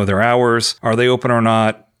want to know their hours. Are they open or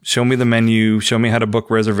not? Show me the menu, show me how to book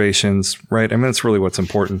reservations, right? I mean, that's really what's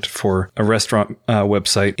important for a restaurant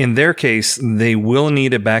website. In their case, they will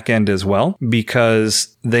need a back end as well,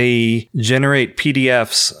 because they generate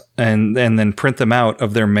PDFs and then print them out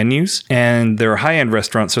of their menus, and they're high-end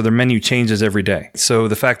restaurants, so their menu changes every day. So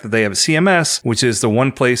the fact that they have a CMS, which is the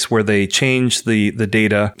one place where they change the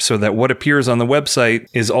data so that what appears on the website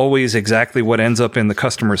is always exactly what ends up in the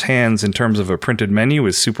customer's hands in terms of a printed menu,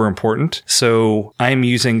 is super important. So I'm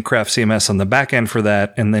using Craft CMS on the back end for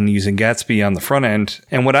that, and then using Gatsby on the front end.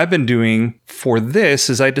 And what I've been doing for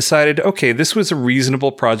this is I decided, okay, this was a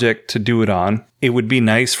reasonable project to do it on. It would be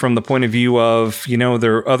nice from the point of view of,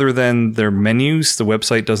 other than their menus, the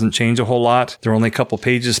website doesn't change a whole lot. There are only a couple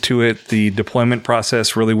pages to it. The deployment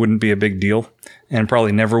process really wouldn't be a big deal, and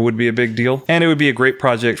probably never would be a big deal. And it would be a great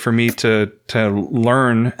project for me to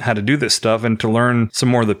learn how to do this stuff and to learn some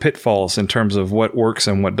more of the pitfalls in terms of what works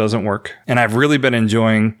and what doesn't work. And I've really been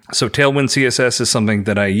enjoying, so Tailwind CSS is something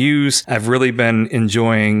that I use. I've really been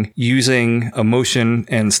enjoying using emotion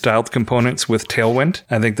and styled components with Tailwind.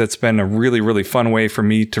 I think that's been a really, really fun way for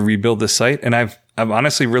me to rebuild this site. And I've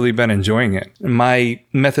honestly really been enjoying it. My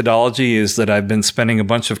methodology is that I've been spending a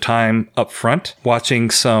bunch of time up front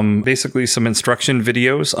watching some instruction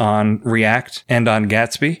videos on React and on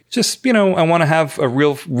Gatsby. Just, I want to have a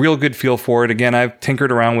real good feel for it. Again, I've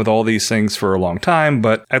tinkered around with all these things for a long time,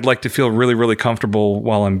 but I'd like to feel really, really comfortable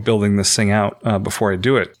while I'm building this thing out before I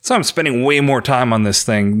do it. So I'm spending way more time on this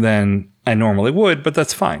thing than I normally would, but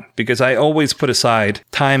that's fine, because I always put aside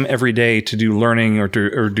time every day to do learning or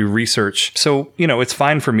do research. So, it's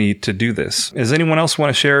fine for me to do this. Does anyone else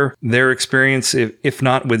want to share their experience, if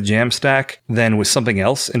not with JAMstack, then with something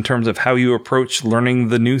else in terms of how you approach learning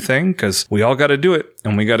the new thing? Because we all got to do it,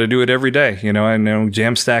 and we got to do it every day. I know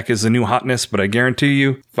JAMstack is the new hotness, but I guarantee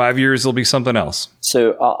you 5 years there'll be something else.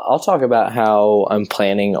 So I'll talk about how I'm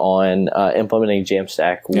planning on implementing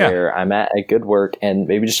JAMstack where I'm at good work, and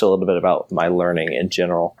maybe just a little bit about my learning in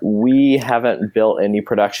general. We haven't built any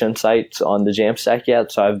production sites on the JAMstack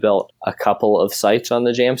yet, so I've built a couple of sites on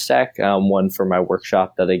the JAMstack, one for my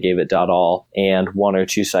workshop that I gave at .all, and one or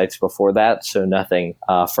two sites before that, so nothing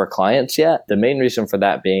for clients yet. The main reason for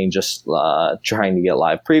that being just trying to get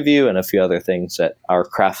live preview and a few other things that are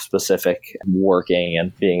craft specific working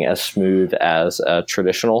and being as smooth as a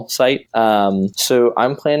traditional site. So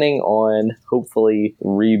I'm planning on hopefully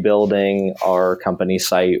rebuilding our company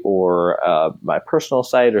site or my personal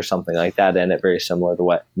site or something like that in it, very similar to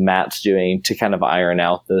what Matt's doing, to kind of iron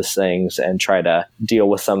out those things and try to deal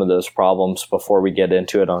with some of those problems before we get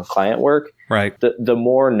into it on client work. Right. The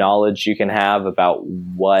more knowledge you can have about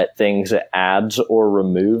what things it adds or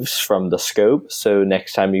removes from the scope. So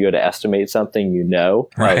next time you go to estimate something,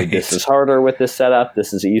 right. This is harder with this setup.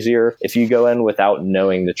 This is easier. If you go in without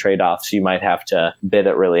knowing the trade-offs, you might have to bid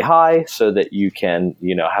it really high so that you can,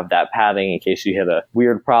 have that padding in case you hit a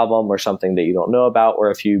weird problem or something that you don't know about.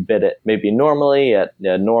 Or if you bid it maybe normally at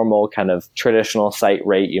a normal kind of traditional site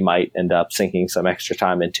rate, you might end up sinking some extra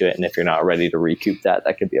time into it. And if you're not ready to recoup that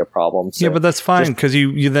could be a problem. So, yeah, but that's fine, because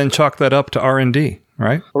you then chalk that up to R&D,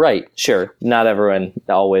 right? Right, sure. Not everyone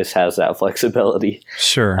always has that flexibility.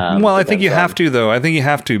 Sure. Well, I think you have to, though. I think you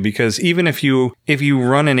have to, because even if you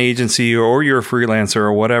run an agency or you're a freelancer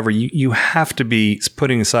or whatever, you have to be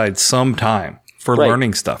putting aside some time for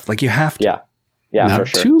learning stuff. Like, you have to. Yeah, not for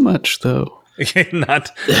sure. too much, though.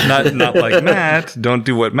 not like Matt. Don't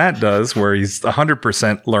do what Matt does, where he's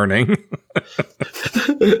 100% learning.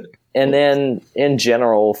 And then in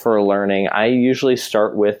general for learning, I usually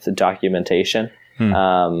start with documentation.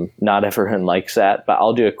 Not everyone likes that, but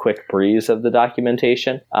I'll do a quick breeze of the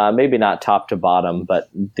documentation. Maybe not top to bottom, but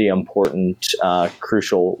the important,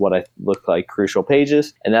 crucial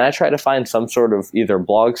pages. And then I try to find some sort of either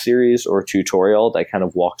blog series or tutorial that kind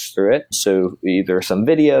of walks through it. So either some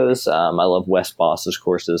videos. I love Wes Boss's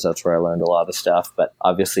courses. That's where I learned a lot of stuff. But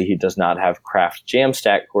obviously he does not have craft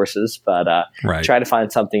JAMstack courses, but try to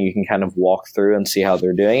find something you can kind of walk through and see how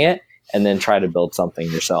they're doing it. and then try to build something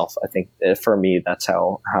yourself. I think for me, that's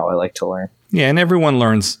how I like to learn. Yeah, and everyone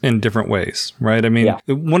learns in different ways, right? I mean,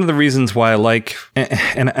 one of the reasons why I like,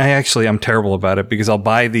 and I'm terrible about it because I'll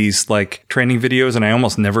buy these like training videos and I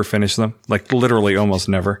almost never finish them, like literally almost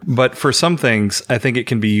never. But for some things, I think it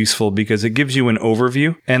can be useful because it gives you an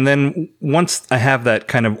overview. And then once I have that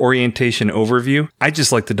kind of orientation overview, I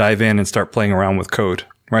just like to dive in and start playing around with code.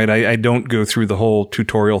 Right. I don't go through the whole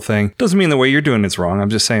tutorial thing. Doesn't mean the way you're doing it's wrong. I'm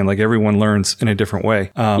just saying like everyone learns in a different way.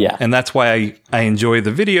 And that's why I enjoy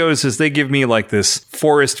the videos is they give me like this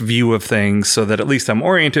forest view of things so that at least I'm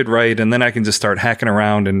oriented right. And then I can just start hacking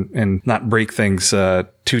around and not break things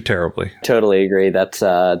too terribly. Totally agree. That's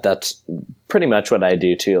pretty much what I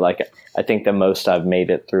do too. Like I think the most I've made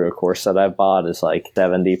it through a course that I've bought is like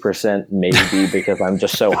 70%, maybe because I'm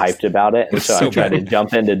just so hyped about it. And so I try to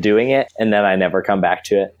jump into doing it and then I never come back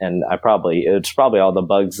to it. And it's probably all the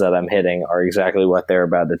bugs that I'm hitting are exactly what they're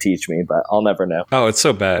about to teach me, but I'll never know. Oh, it's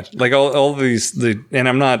so bad. Like all these, and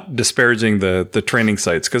I'm not disparaging the training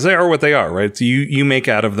sites because they are what they are, right? So you make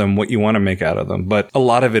out of them what you want to make out of them. But a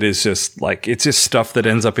lot of it is just like, it's just stuff that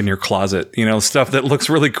ends up in your closet, stuff that looks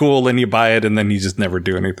really cool and you buy it and then you just never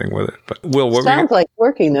do anything with it. But Will, what sounds like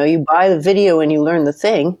working though. You buy the video and you learn the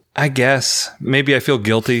thing. I guess maybe I feel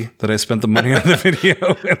guilty that I spent the money on the video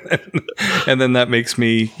and then that makes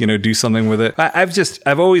me, do something with it.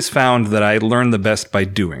 I've always found that I learn the best by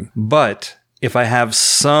doing, but if I have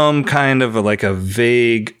some kind of a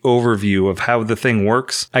vague overview of how the thing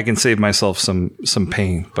works, I can save myself some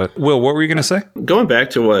pain. But Will, what were you going to say? Going back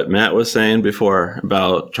to what Matt was saying before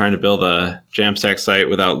about trying to build a JAMstack site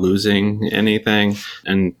without losing anything,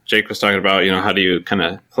 and Jake was talking about, how do you kind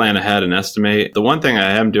of plan ahead and estimate? The one thing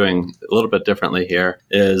I am doing a little bit differently here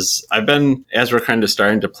is as we're kind of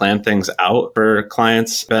starting to plan things out for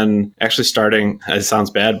clients, been actually starting, it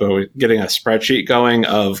sounds bad, but we're getting a spreadsheet going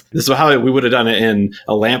of this is how we would have done it in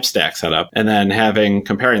a JAMstack setup, and then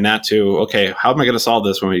comparing that to, okay, how am I going to solve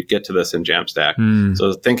this when we get to this in JAMstack?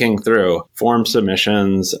 So thinking through form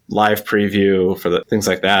submissions, live preview for the things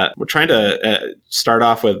like that. We're trying to start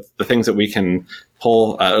off with the things that we can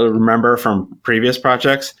remember from previous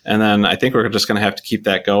projects. And then I think we're just going to have to keep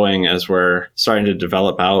that going as we're starting to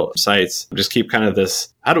develop out sites. Just keep kind of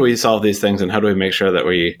this, how do we solve these things and how do we make sure that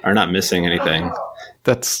we are not missing anything?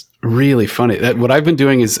 That's really funny. What I've been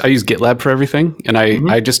doing is I use GitLab for everything. And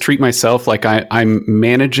I just treat myself like I'm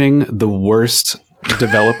managing the worst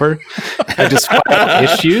developer. I just file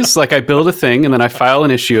issues. Like I build a thing and then I file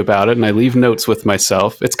an issue about it and I leave notes with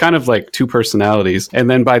myself. It's kind of like two personalities. And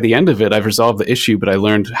then by the end of it, I've resolved the issue, but I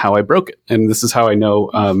learned how I broke it. And this is how I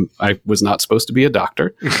know I was not supposed to be a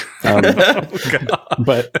doctor.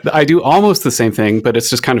 But I do almost the same thing, but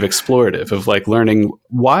it's just kind of explorative of like learning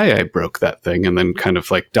why I broke that thing and then kind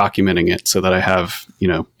of like documenting it so that I have,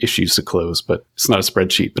 issues to close. But it's not a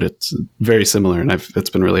spreadsheet, but it's very similar. And it's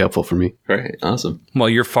been really helpful for me. Great. Awesome. Well,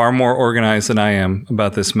 you're far more organized than I am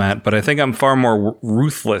about this, Matt, but I think I'm far more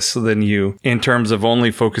ruthless than you in terms of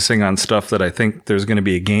only focusing on stuff that I think there's going to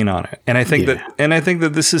be a gain on it. And I think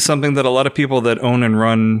that this is something that a lot of people that own and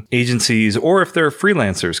run agencies, or if they're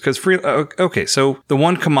freelancers, because so the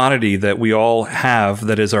one commodity that we all have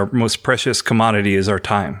that is our most precious commodity is our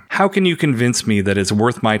time. How can you convince me that it's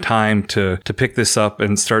worth my time to pick this up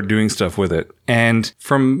and start doing stuff with it? And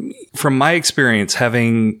from my experience,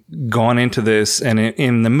 having gone into this and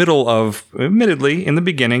in the middle of, admittedly, in the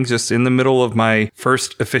beginning, just in the middle of my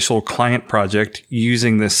first official client project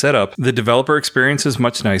using this setup, the developer experience is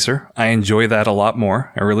much nicer. I enjoy that a lot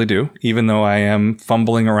more. I really do. Even though I am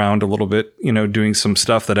fumbling around a little bit, doing some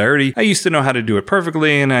stuff that I used to know how to do it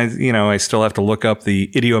perfectly. And I still have to look up the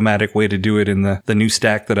idiomatic way to do it in the new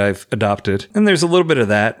stack that I've adopted. And there's a little bit of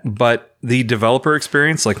that, but the developer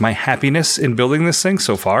experience, like my happiness in building this thing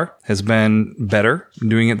so far has been better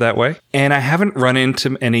doing it that way. And I haven't run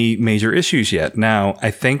into any major issues yet. Now,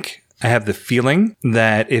 I think I have the feeling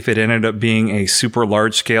that if it ended up being a super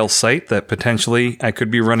large scale site, that potentially I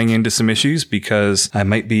could be running into some issues because I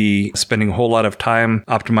might be spending a whole lot of time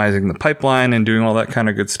optimizing the pipeline and doing all that kind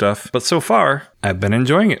of good stuff. But so far, I've been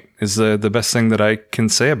enjoying it, is the best thing that I can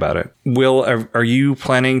say about it. Will, are you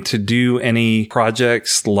planning to do any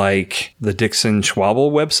projects like the Dixon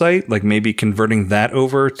Schwabel website, like maybe converting that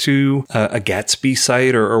over to a Gatsby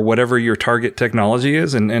site or whatever your target technology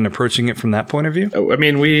is and approaching it from that point of view? I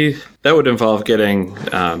mean, that would involve getting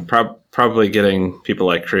probably getting people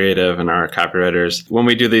like creative and our copywriters. When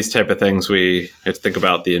we do these type of things, we have to think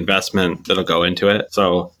about the investment that'll go into it.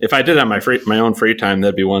 So if I did it on my own free time,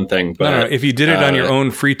 that'd be one thing. But no, if you did it on your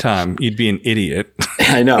own free time, you'd be an idiot.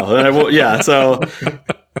 I know. Yeah. So,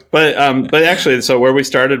 but actually, so where we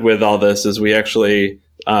started with all this is we actually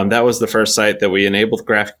that was the first site that we enabled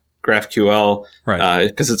GraphQL, right?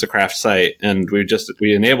 Because it's a craft site, and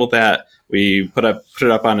we enabled that. We put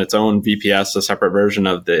it up on its own VPS, a separate version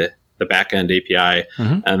of the backend API.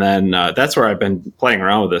 And then that's where I've been playing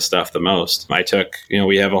around with this stuff the most.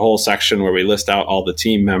 We have a whole section where we list out all the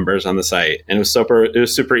team members on the site, and it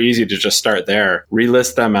was super easy to just start there,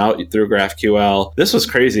 relist them out through GraphQL. This was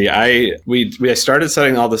crazy. I started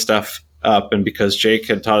setting all this stuff up, and because Jake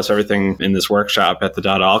had taught us everything in this workshop at the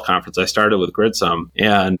 .all conference, I started with Gridsum,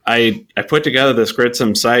 and I put together this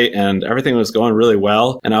Gridsum site, and everything was going really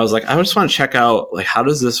well. And I was like, I just want to check out, like,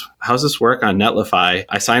 how's this work on Netlify?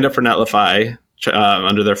 I signed up for Netlify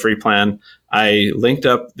under their free plan. I linked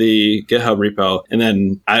up the GitHub repo, and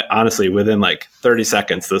then honestly, within like 30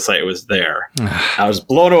 seconds, the site was there. I was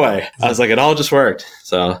blown away. I was like, it all just worked.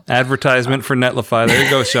 So advertisement for Netlify. There you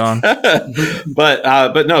go, Sean.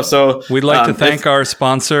 but no. So we'd like to thank our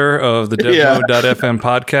sponsor of the DevMode.fm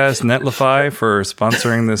podcast, Netlify, for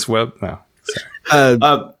sponsoring this web. No,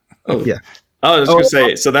 sorry. Yeah. I was going to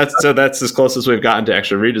say, so that's as close as we've gotten to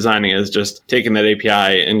actually redesigning, is just taking that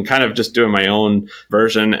API and kind of just doing my own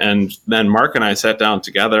version. And then Mark and I sat down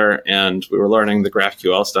together and we were learning the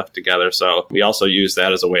GraphQL stuff together. So we also use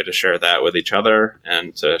that as a way to share that with each other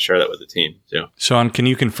and to share that with the team too. Sean, can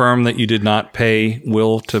you confirm that you did not pay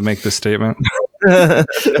Will to make this statement?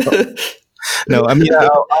 No, I mean, I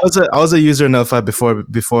was a user in Netlify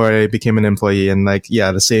before I became an employee, and like,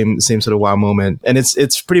 yeah, the same sort of wow moment. And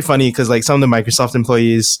it's pretty funny because like some of the Microsoft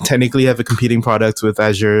employees technically have a competing product with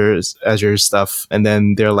Azure stuff, and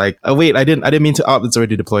then they're like, oh wait, I didn't mean to opt. It's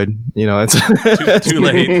already deployed. You know, it's too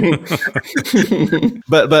late.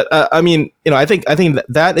 but I mean, you know, I think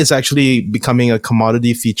that is actually becoming a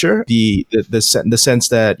commodity feature. The sense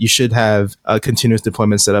that you should have a continuous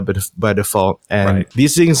deployment set up by default, and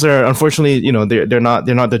these things are unfortunately, you know, they're not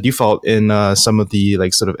the default in some of the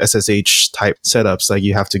like sort of SSH type setups. Like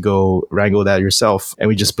you have to go wrangle that yourself, and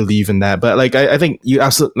we just believe in that. But like I think you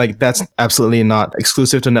absolutely, like, that's absolutely not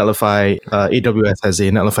exclusive to Netlify. AWS has a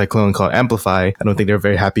Netlify clone called Amplify. I don't think they're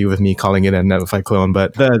very happy with me calling it a Netlify clone,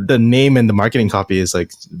 but the name and the marketing copy is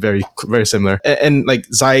like very similar. And like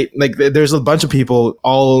Zeit, like there's a bunch of people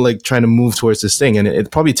all like trying to move towards this thing, and it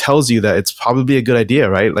probably tells you that it's probably a good idea,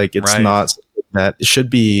 right? Like it's not that it should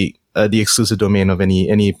be the exclusive domain of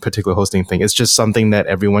any particular hosting thing. It's just something that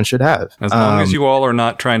everyone should have. As long as you all are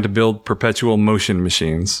not trying to build perpetual motion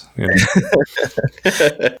machines. You know.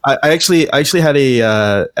 I actually had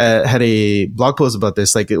a blog post about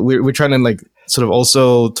this. Like we're trying to like sort of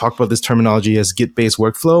also talk about this terminology as Git-based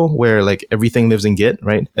workflow, where like everything lives in Git,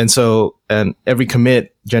 right? And every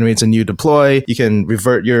commit generates a new deploy. You can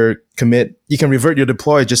revert your commit. You can revert your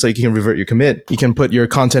deploy just like you can revert your commit. You can put your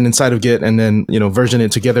content inside of Git and then, you know, version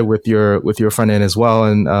it together with your front end as well.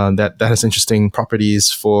 And that has interesting properties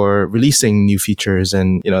for releasing new features,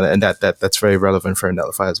 and you know, and that's very relevant for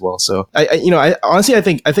Netlify as well. So I honestly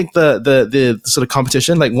think the sort of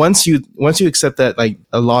competition, like once you accept that like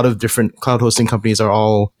a lot of different cloud hosting companies are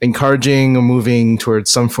all encouraging or moving towards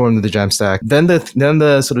some form of the JAMstack, then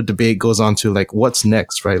the sort of debate goes on to like what's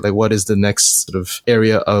next, right? Like what is the next sort of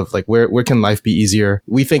area of like where can life be easier?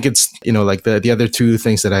 We think it's, you know, like the other two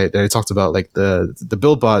things that I talked about, like the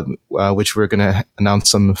BuildBot, which we're gonna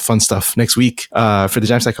announce some fun stuff next week for the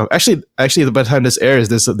JAMstack Cup. Actually, by the time this airs,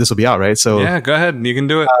 this will be out, right? So yeah, go ahead, you can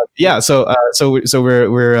do it. So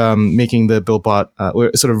we're making the BuildBot.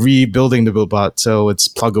 We're sort of rebuilding the BuildBot, so it's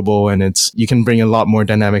pluggable and you can bring a lot more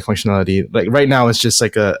dynamic functionality. Like right now, it's just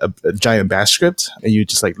like a giant bash script, and you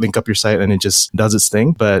just like link up your site and it just does its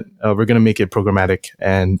thing. But we're gonna make it programmatic,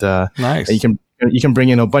 and nice. And you can bring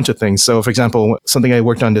in a bunch of things. So, for example, something I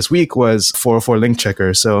worked on this week was 404 link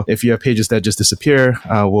checker. So if you have pages that just disappear,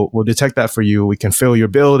 we'll detect that for you. We can fail your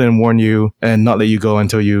build and warn you and not let you go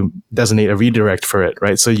until you designate a redirect for it,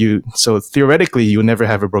 right? So theoretically, you'll never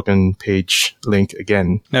have a broken page link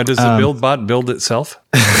again. Now, does the BuildBot build itself?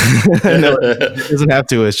 No, it doesn't have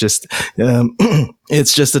to. It's just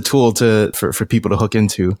it's just a tool for people to hook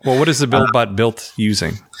into. Well, what is the BuildBot built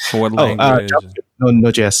using? For what language?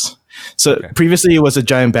 Node.js. So previously it was a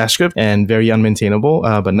giant bash script and very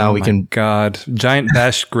unmaintainable, but now we can. God, giant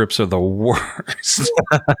bash scripts are the worst.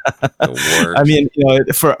 The worst. I mean, you know,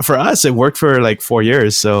 for us, it worked for like 4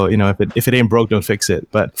 years. So you know, if it ain't broke, don't fix it.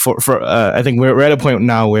 But for I think we're at a point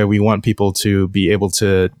now where we want people to be able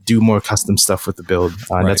to do more custom stuff with the build.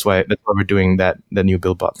 That's why we're doing the new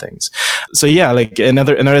BuildBot things. So yeah, like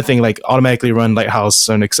another thing, like automatically run Lighthouse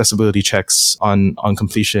and accessibility checks on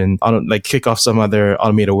completion, like kick off some other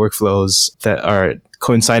automated workflows that are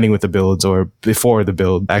coinciding with the builds or before the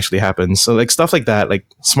build actually happens. So like stuff like that, like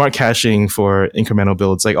smart caching for incremental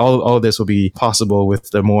builds, like all of this will be possible with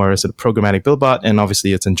the more sort of programmatic build bot. And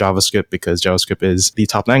obviously it's in JavaScript because JavaScript is the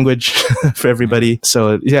top language for everybody.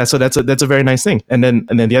 So yeah, so that's a very nice thing. And then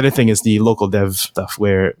the other thing is the local dev stuff,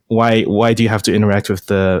 where why do you have to interact with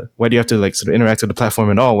like sort of interact with the platform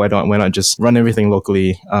at all? Why not just run everything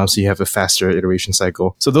locally, so you have a faster iteration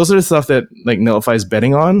cycle? So those are the stuff that like Netlify is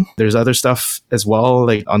betting on. There's other stuff as well,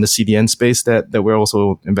 like on the CDN space that we're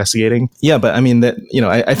also investigating. Yeah, but I mean that, you know,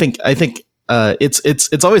 I think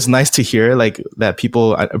it's always nice to hear like that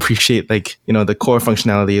people appreciate like, you know, the core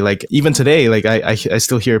functionality. Like even today, like I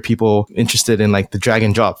still hear people interested in like the drag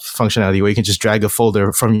and drop functionality, where you can just drag a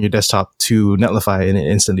folder from your desktop to Netlify and it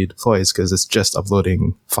instantly deploys because it's just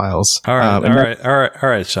uploading files. All right, all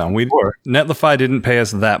right, Sean. Netlify didn't pay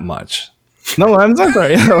us that much. No, I'm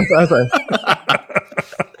sorry. I'm sorry.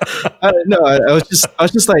 No, I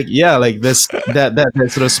was just like, yeah, like that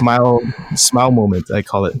sort of smile moment, I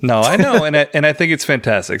call it. No, I know, and I think it's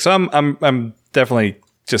fantastic. So I'm definitely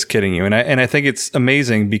just kidding you, and I think it's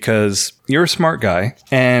amazing because you're a smart guy,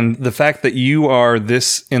 and the fact that you are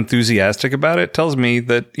this enthusiastic about it tells me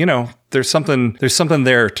that, you know, there's something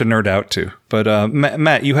there to nerd out to. But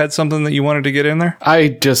Matt, you had something that you wanted to get in there? I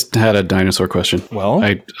just had a dinosaur question. Well,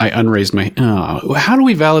 I unraised my... how do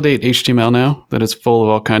we validate HTML now that it's full of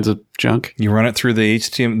all kinds of junk? You run it through the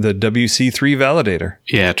WC3 validator.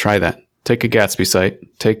 Yeah, try that. Take a Gatsby site,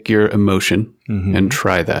 take your emotion, and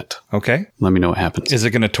try that. Okay. Let me know what happens. Is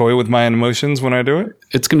it going to toy with my emotions when I do it?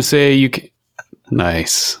 It's going to say you can...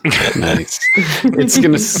 Nice. It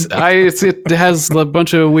has a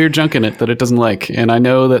bunch of weird junk in it that it doesn't like, and I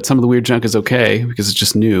know that some of the weird junk is okay because it's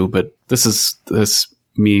just new. But this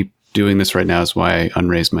me doing this right now is why I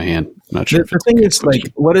unraised my hand. I'm not sure. The thing is,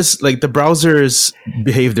 like, what is like the browsers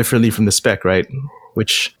behave differently from the spec, right?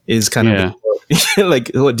 Which is kind of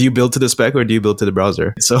like, what, do you build to the spec or do you build to the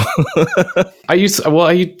browser? So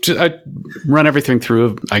I run everything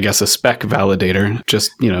through, I guess, a spec validator,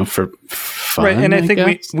 just, you know, for fun. Right, and I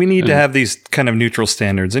think we need to have these kind of neutral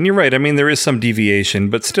standards. And you're right. I mean, there is some deviation,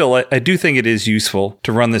 but still, I do think it is useful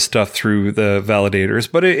to run this stuff through the validators.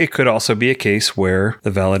 But it could also be a case where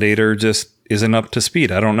the validator just isn't up to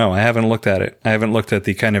speed. I don't know. I haven't looked at it. I haven't looked at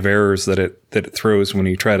the kind of errors that it throws when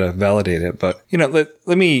you try to validate it. But, you know,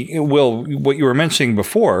 let me, Will, what you were mentioning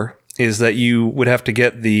before is that you would have to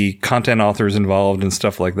get the content authors involved and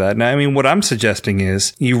stuff like that. Now, I mean, what I'm suggesting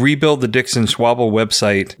is you rebuild the Dixon Schwabel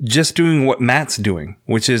website just doing what Matt's doing,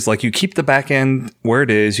 which is like you keep the back end where it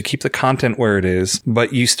is, you keep the content where it is,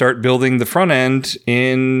 but you start building the front end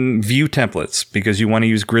in Vue templates because you want to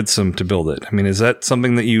use Gridsome to build it. I mean, is that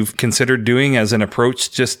something that you've considered doing as an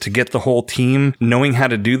approach just to get the whole team knowing how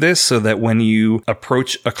to do this so that when you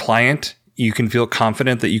approach a client, you can feel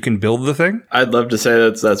confident that you can build the thing? I'd love to say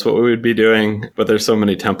that's what we would be doing, but there's so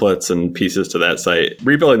many templates and pieces to that site.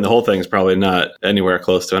 Rebuilding the whole thing is probably not anywhere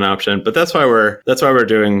close to an option, but that's why we're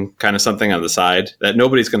doing kind of something on the side that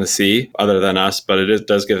nobody's going to see other than us, but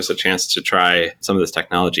does give us a chance to try some of this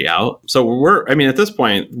technology out. So at this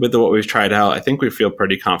point, with what we've tried out, I think we feel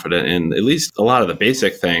pretty confident in at least a lot of the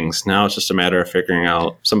basic things. Now it's just a matter of figuring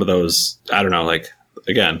out some of those, I don't know, like,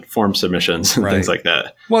 again, form submissions and things like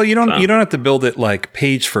that. Well, you don't have to build it like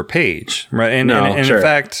page for page, right? And sure. In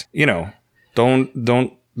fact, you know,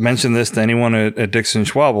 don't mention this to anyone at Dixon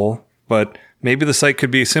Schwabel, but maybe the site could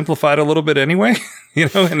be simplified a little bit anyway. You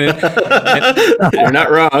know, and you're not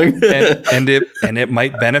wrong. and it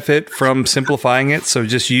might benefit from simplifying it. So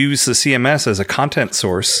just use the CMS as a content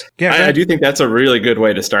source. Yeah, I do think that's a really good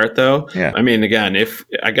way to start, though. Yeah. I mean, again,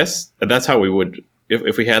 I guess that's how we would.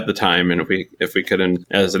 If we had the time and if we could,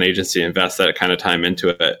 as an agency, invest that kind of time into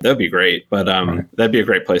it, that'd be great. But that'd be a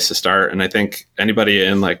great place to start. And I think anybody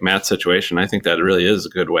in like Matt's situation, I think that really is a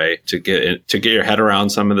good way to get your head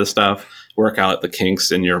around some of this stuff, work out the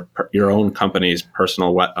kinks in your own company's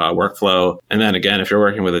personal workflow. And then again, if you're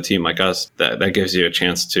working with a team like us, that gives you a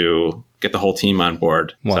chance to get the whole team on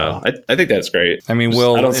board. Wow. So I think that's great. I mean,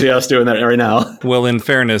 I don't see us doing that right now. Well, in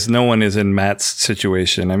fairness, no one is in Matt's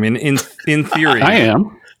situation. I mean, in theory, I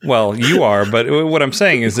am. Well, you are, but what I'm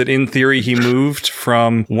saying is that in theory, he moved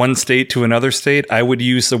from one state to another state. I would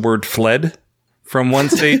use the word fled from one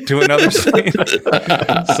state to another state.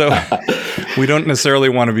 So we don't necessarily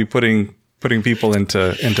want to be putting people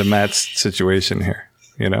into Matt's situation here,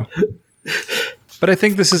 you know? But I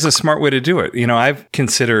think this is a smart way to do it. I've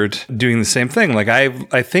considered doing the same thing. Like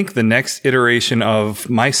I think the next iteration of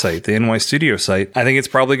my site, the NY Studio site, I think it's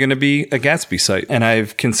probably going to be a Gatsby site. And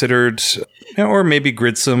I've considered, or maybe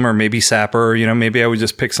Gridsome or maybe Sapper, maybe I would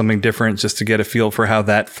just pick something different just to get a feel for how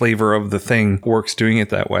that flavor of the thing works doing it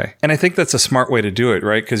that way. And I think that's a smart way to do it,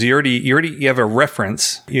 right? Because you have a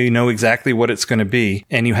reference, you know exactly what it's going to be,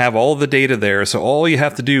 and you have all the data there. So all you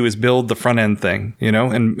have to do is build the front end thing,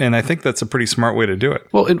 and I think that's a pretty smart way to do it.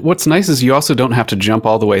 Well, what's nice is you also don't have to jump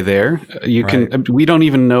all the way there. We don't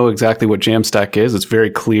even know exactly what JAMstack is. It's very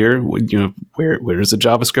clear, where does the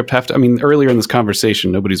JavaScript have to, earlier in this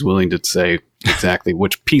conversation, nobody's willing to say exactly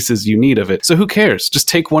which pieces you need of it. So who cares? Just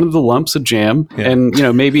take one of the lumps of Jam and,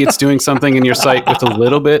 maybe it's doing something in your site with a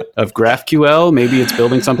little bit of GraphQL. Maybe it's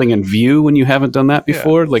building something in Vue when you haven't done that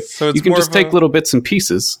before. So you can just take little bits and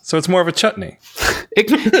pieces. So it's more of a chutney. It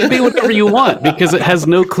can be whatever you want because it has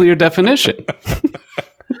no clear definition.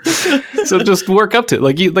 So just work up to it.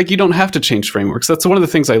 Like you don't have to change frameworks. That's one of the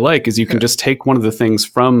things I like is you can just take one of the things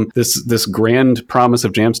from this grand promise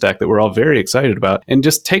of JAMstack that we're all very excited about and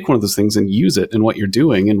just take one of those things and use it in what you're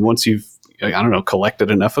doing. And once you've, collected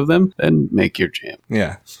enough of them, then make your jam.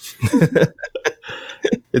 Yeah.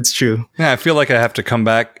 It's true. Yeah, I feel like I have to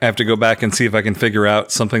go back and see if I can figure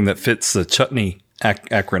out something that fits the chutney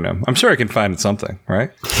acronym. I'm sure I can find something, right?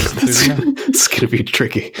 It's going to be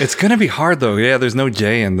tricky. It's going to be hard, though. Yeah, there's no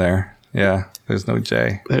J in there. Yeah, there's no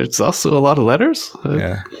J. There's also a lot of letters.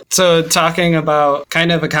 Yeah. So talking about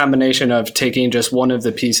kind of a combination of taking just one of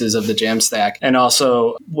the pieces of the JAMstack and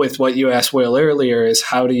also with what you asked Will earlier is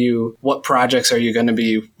what projects are you going to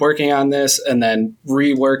be working on this? And then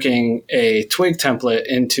reworking a Twig template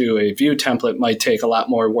into a Vue template might take a lot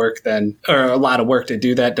more work or a lot of work to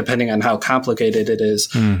do that depending on how complicated it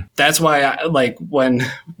is. That's why when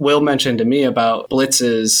Will mentioned to me about Blitz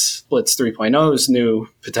 3.0's new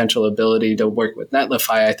potential ability to work with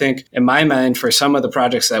Netlify, I think in my mind for some of the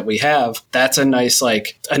projects that we have, that's a nice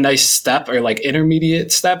step or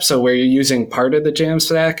intermediate step. So where you're using part of the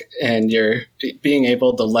JAMstack and you're being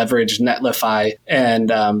able to leverage Netlify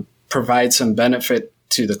and provide some benefit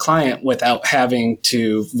to the client without having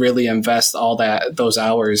to really invest those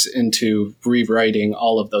hours into rewriting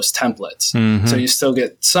all of those templates. Mm-hmm. So you still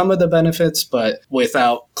get some of the benefits, but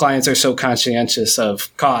clients are so conscientious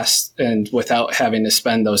of cost and without having to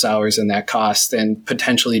spend those hours in that cost and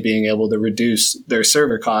potentially being able to reduce their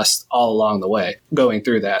server costs all along the way going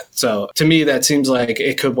through that. So to me, that seems like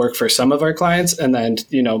it could work for some of our clients. And then,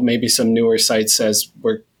 maybe some newer sites as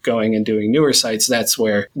we're going and doing newer sites, that's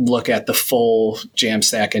where look at the full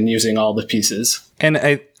JAMstack and using all the pieces. And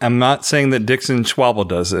I'm not saying that Dixon Schwabel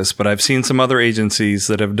does this, but I've seen some other agencies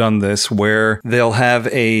that have done this where they'll have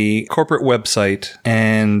a corporate website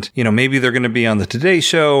and, maybe they're going to be on the Today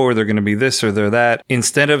Show or they're going to be this or they're that.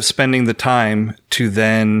 Instead of spending the time to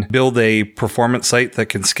then build a performance site that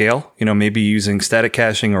can scale, maybe using static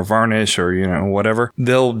caching or Varnish or, whatever,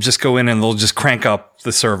 they'll just go in and they'll just crank up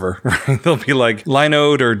the server, right? They'll be like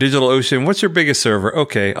Linode or DigitalOcean. What's your biggest server?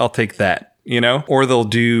 Okay, I'll take that. Or they'll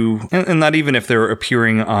do, and not even if they're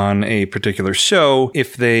appearing on a particular show,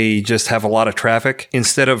 if they just have a lot of traffic,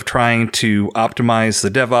 instead of trying to optimize the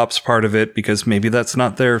DevOps part of it, because maybe that's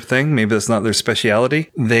not their thing, maybe that's not their specialty,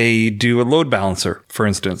 they do a load balancer, for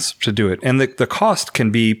instance, to do it. And the cost can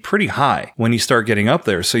be pretty high when you start getting up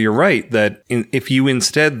there. So you're right that if you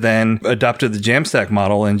instead then adopted the JAMstack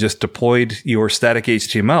model and just deployed your static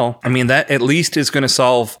HTML, that at least is going to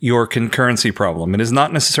solve your concurrency problem. It is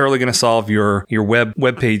not necessarily going to solve your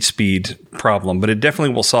web page speed problem, but it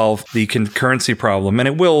definitely will solve the concurrency problem, and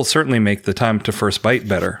it will certainly make the time to first byte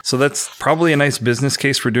better. So that's probably a nice business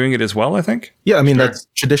case for doing it as well, I think. Yeah, that's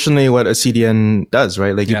traditionally what a CDN does,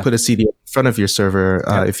 right? You put a CDN in front of your server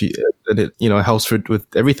if you it helps with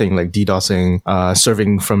everything like DDoSing,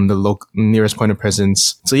 serving from the nearest point of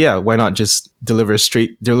presence. So yeah, why not just deliver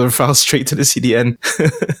files straight to the CDN?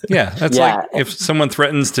 Yeah, that's like if someone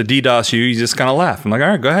threatens to DDoS you just kind of laugh. I'm like, all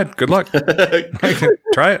right, go ahead, good luck.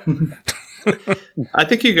 Try it. I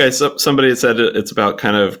think you guys, somebody said it's about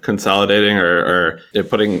kind of consolidating or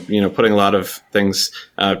putting a lot of things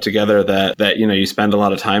together that you spend a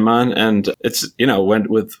lot of time on. And it's, when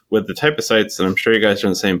with the type of sites, and I'm sure you guys are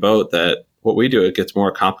in the same boat, that what we do, it gets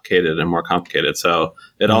more complicated and more complicated. So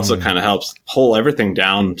it also kind of helps pull everything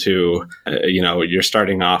down to, you're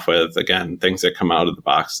starting off with, again, things that come out of the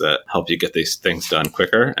box that help you get these things done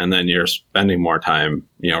quicker. And then you're spending more time,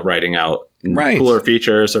 writing out cooler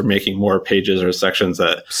features or making more pages or sections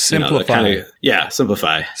that simplify.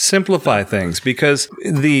 Simplify things, because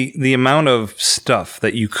the amount of stuff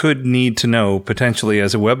that you could need to know potentially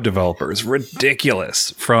as a web developer is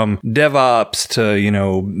ridiculous. From DevOps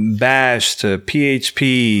to, Bash to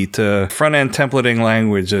PHP to front-end templating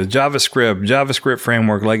language, JavaScript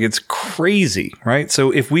framework. Like, it's crazy, right?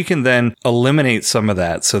 So if we can then eliminate some of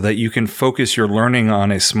that so that you can focus your learning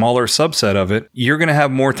on a smaller subset of it, you're going to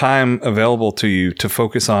have more time available to you to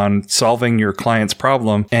focus on solving your client's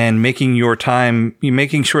problem and making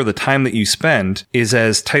sure the time that you spend is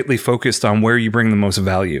as tightly focused on where you bring the most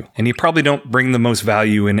value. And you probably don't bring the most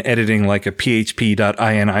value in editing like a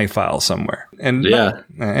php.ini file somewhere. And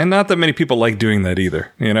not that many people like doing that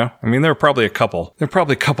either, I mean, there are probably a couple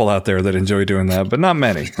out there that enjoy doing that, but not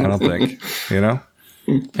many, I don't think,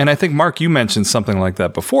 And I think, Mark, you mentioned something like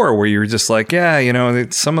that before, where you're just like,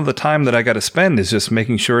 some of the time that I got to spend is just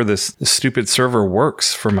making sure this stupid server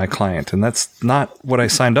works for my client. And that's not what I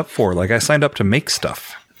signed up for. Like, I signed up to make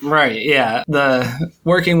stuff. Right. Yeah. The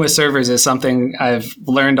working with servers is something I've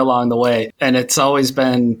learned along the way. And it's always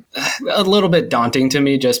been a little bit daunting to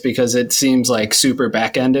me just because it seems like super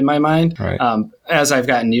back end in my mind. Right. As I've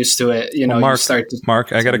gotten used to it,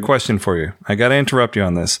 Mark, I got a question for you. I got to interrupt you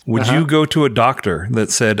on this. Would you go to a doctor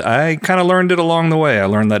that said, I kind of learned it along the way? I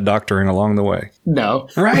learned that doctoring along the way. No.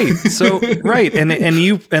 Right. So, right. And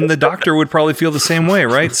the doctor would probably feel the same way,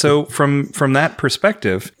 right? So from that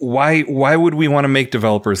perspective, why would we want to make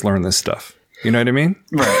developers learn this stuff? You know what I mean?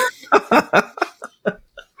 Right.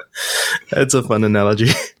 That's a fun analogy.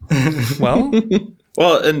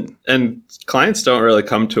 Well, and clients don't really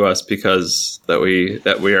come to us because that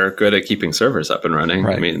we are good at keeping servers up and running.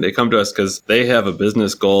 Right. I mean, they come to us because they have a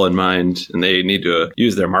business goal in mind and they need to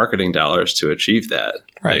use their marketing dollars to achieve that.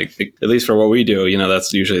 Right. Like, at least for what we do,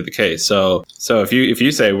 that's usually the case. So if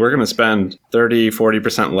you say we're going to spend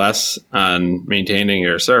 30-40% less on maintaining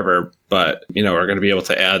your server, but we're going to be able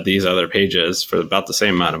to add these other pages for about the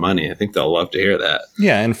same amount of money, I think they'll love to hear that.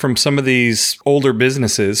 Yeah, and from some of these older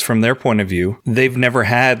businesses, from their point of view, they've never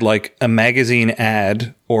had like a magazine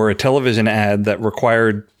ad or a television ad that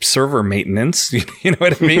required server maintenance. You know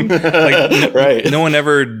what I mean? Like, right. No one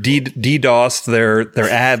ever DDoSed their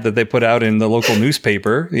ad that they put out in the local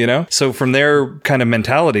newspaper, So from their kind of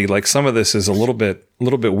mentality, like, some of this is a little bit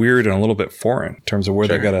weird and a little bit foreign in terms of where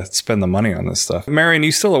they got to spend the money on this stuff. Marion,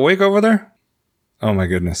 you still awake over there? Oh my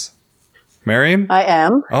goodness. Marion? I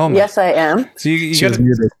am. Yes, I am. So you got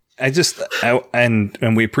to...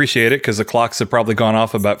 and we appreciate it because the clocks have probably gone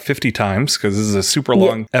off about 50 times because this is a super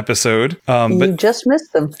long episode. But you just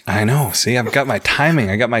missed them. I know. See, I've got my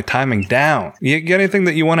timing. I got my timing down. You got anything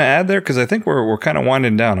that you want to add there? Because I think we're kind of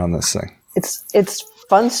winding down on this thing. It's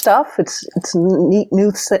fun stuff. It's neat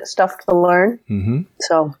new stuff to learn. Mm-hmm.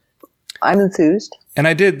 So I'm enthused. And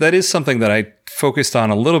that is something that I focused on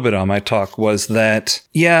a little bit on my talk, was that,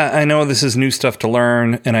 I know this is new stuff to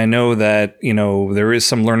learn. And I know that, there is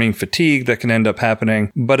some learning fatigue that can end up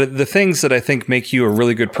happening. But the things that I think make you a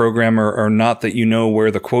really good programmer are not that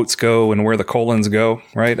where the quotes go and where the colons go,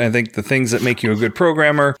 right? I think the things that make you a good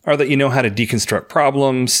programmer are that you know how to deconstruct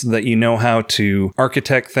problems, that you know how to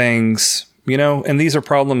architect things, and these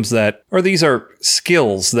are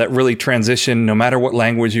skills that really transition no matter what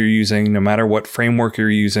language you're using, no matter what framework you're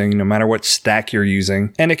using, no matter what stack you're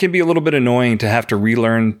using. And it can be a little bit annoying to have to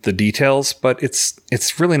relearn the details, but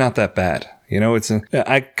it's really not that bad.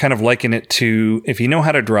 I kind of liken it to if you know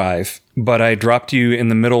how to drive, but I dropped you in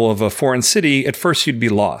the middle of a foreign city, at first you'd be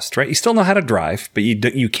lost, right? You still know how to drive, but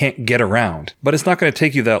you can't get around. But it's not going to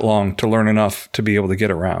take you that long to learn enough to be able to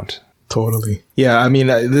get around. Totally. Yeah, I mean,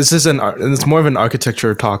 it's more of an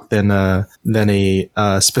architecture talk than a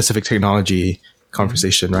specific technology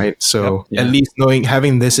conversation, right? So at least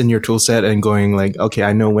having this in your tool set and going like, okay,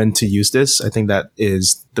 I know when to use this. I think that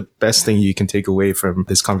is the best thing you can take away from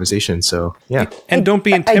this conversation. So yeah. And don't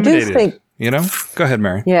be intimidated. Go ahead,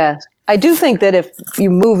 Mary. Yeah. I do think that if you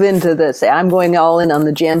move into this, I'm going all in on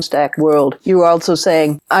the JAMstack world, you're also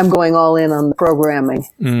saying, I'm going all in on the programming.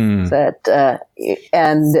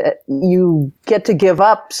 And you get to give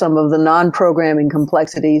up some of the non-programming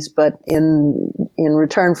complexities, but in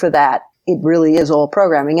return for that, it really is all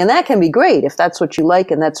programming. And that can be great if that's what you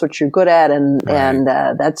like and that's what you're good at and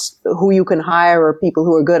that's who you can hire or people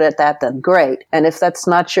who are good at that, then great. And if that's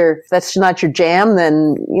not your jam,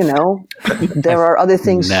 then, there are other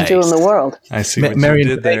things to do in the world. I see what you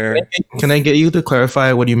did there. Can I get you to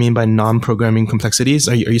clarify what you mean by non-programming complexities?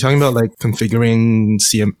 Are you talking about like configuring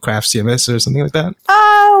craft CMS or something like that?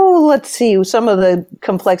 Oh, let's see. Some of the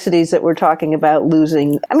complexities that we're talking about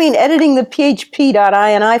losing. I mean, editing the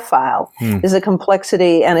php.ini file. is a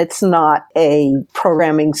complexity, and it's not a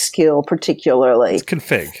programming skill particularly. It's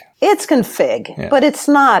config. It's config, but it's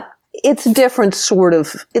not. It's a different sort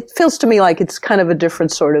of, it feels to me like it's kind of a different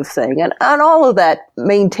sort of thing. And all of that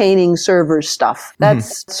maintaining server stuff,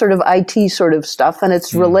 that's sort of IT sort of stuff, and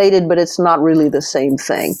it's related, but it's not really the same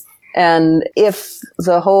thing. And if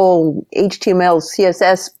the whole HTML,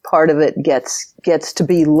 CSS part of it gets to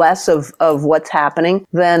be less of what's happening,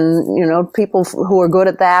 then, people who are good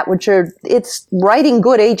at that, it's writing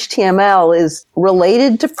good HTML is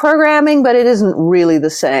related to programming, but it isn't really the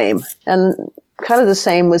same. And kind of the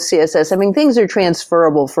same with CSS. I mean, things are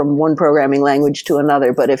transferable from one programming language to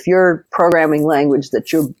another, but if your programming language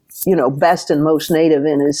that you're, best and most native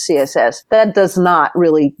in is CSS, that does not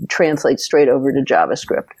really translate straight over to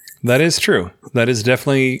JavaScript. That is true. That is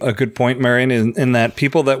definitely a good point, Marion, in that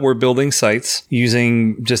people that were building sites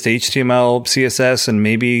using just HTML, CSS, and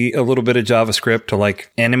maybe a little bit of JavaScript to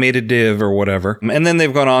like animated div or whatever. And then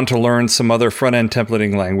they've gone on to learn some other front-end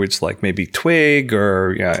templating language like maybe Twig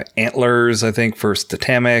or Antlers, I think, for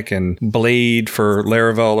Statamic, and Blade for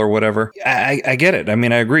Laravel or whatever. I get it. I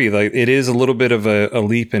mean, I agree. Like, it is a little bit of a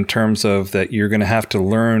leap in terms of that you're going to have to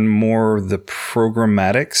learn more the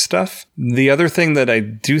programmatic stuff. The other thing that I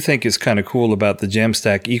do think is kind of cool about the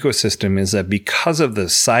JAMstack ecosystem is that because of the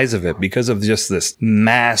size of it, because of just this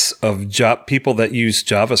mass of people that use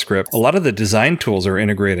JavaScript, a lot of the design tools are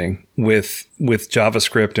integrating with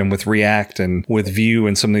JavaScript and with React and with Vue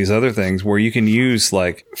and some of these other things where you can use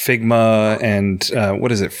like Figma and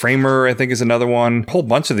Framer, I think is another one. A whole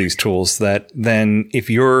bunch of these tools that then if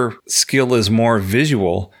your skill is more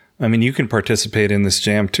visual, I mean, you can participate in this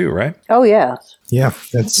jam too, right? Oh, yeah. Yeah,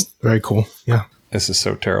 that's very cool. Yeah. This is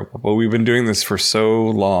so terrible. But we've been doing this for so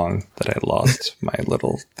long that I lost my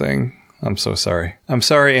little thing. I'm so sorry. I'm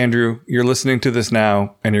sorry, Andrew. You're listening to this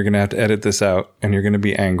now, and you're going to have to edit this out, and you're going to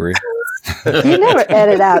be angry. You never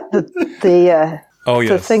edit out the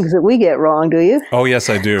things that we get wrong, do you? Oh, yes,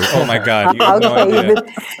 I do. Oh, my God. You have no idea.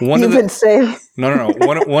 You've been saved. No.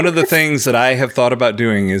 One of the things that I have thought about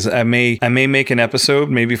doing is I may make an episode,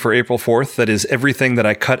 maybe for April 4th, that is everything that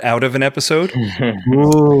I cut out of an episode.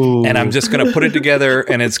 Ooh. And I'm just going to put it together,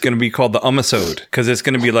 and it's going to be called the episode, because it's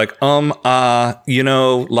going to be like,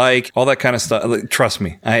 like, all that kind of stuff. Like, trust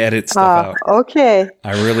me, I edit stuff out. Okay.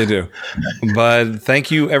 I really do. But thank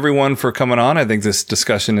you, everyone, for coming on. I think this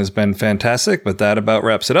discussion has been fantastic, but that about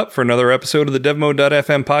wraps it up for another episode of the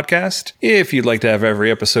DevMode.fm podcast. If you'd like to have every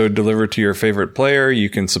episode delivered to your favorite player, you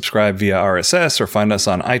can subscribe via RSS or find us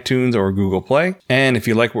on iTunes or Google Play. And if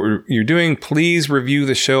you like what you're doing, please review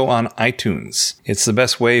the show on iTunes. It's the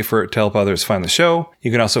best way for it to help others find the show. You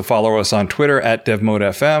can also follow us on Twitter at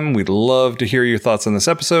DevModeFM. We'd love to hear your thoughts on this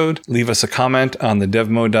episode. Leave us a comment on the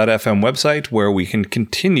DevMode.fm website where we can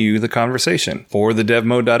continue the conversation. For the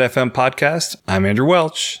DevMode.fm podcast, I'm Andrew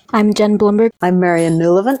Welch. I'm Jen Blumberg. I'm Marion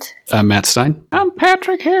Newlevant. I'm Matt Stein. I'm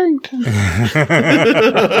Patrick Harrington.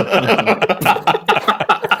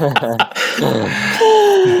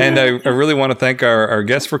 And I really want to thank our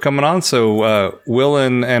guests for coming on. So Will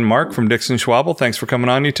and Mark from Dixon Schwabel, thanks for coming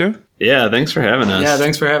on, you two. Yeah, thanks for having us. Yeah,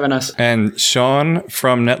 thanks for having us. And Sean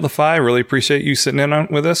from Netlify, really appreciate you sitting in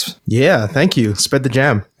with us. Yeah, thank you. Spread the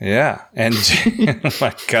jam. Yeah. And oh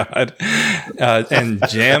my God. And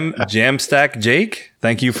JAMstack Jake,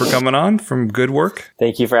 thank you for coming on from Good Work.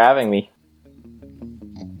 Thank you for having me.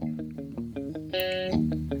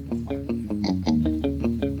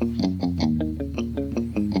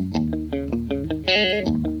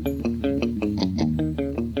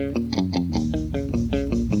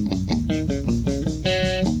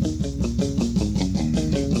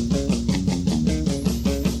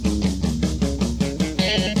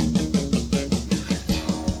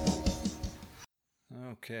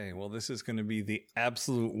 Okay, well, this is going to be the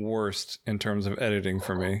absolute worst in terms of editing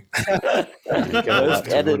for me. Most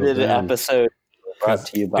edited episode brought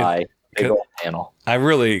to you by Big Old Panel. I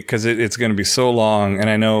really, because it's going to be so long, and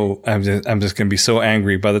I know I'm just going to be so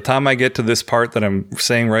angry. By the time I get to this part that I'm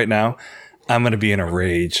saying right now, I'm going to be in a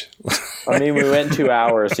rage. I mean, we went 2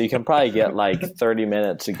 hours, so you can probably get like 30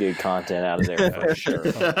 minutes of good content out of there for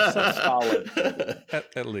sure. So solid.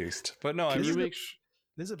 At least. But no, Can you make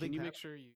sure you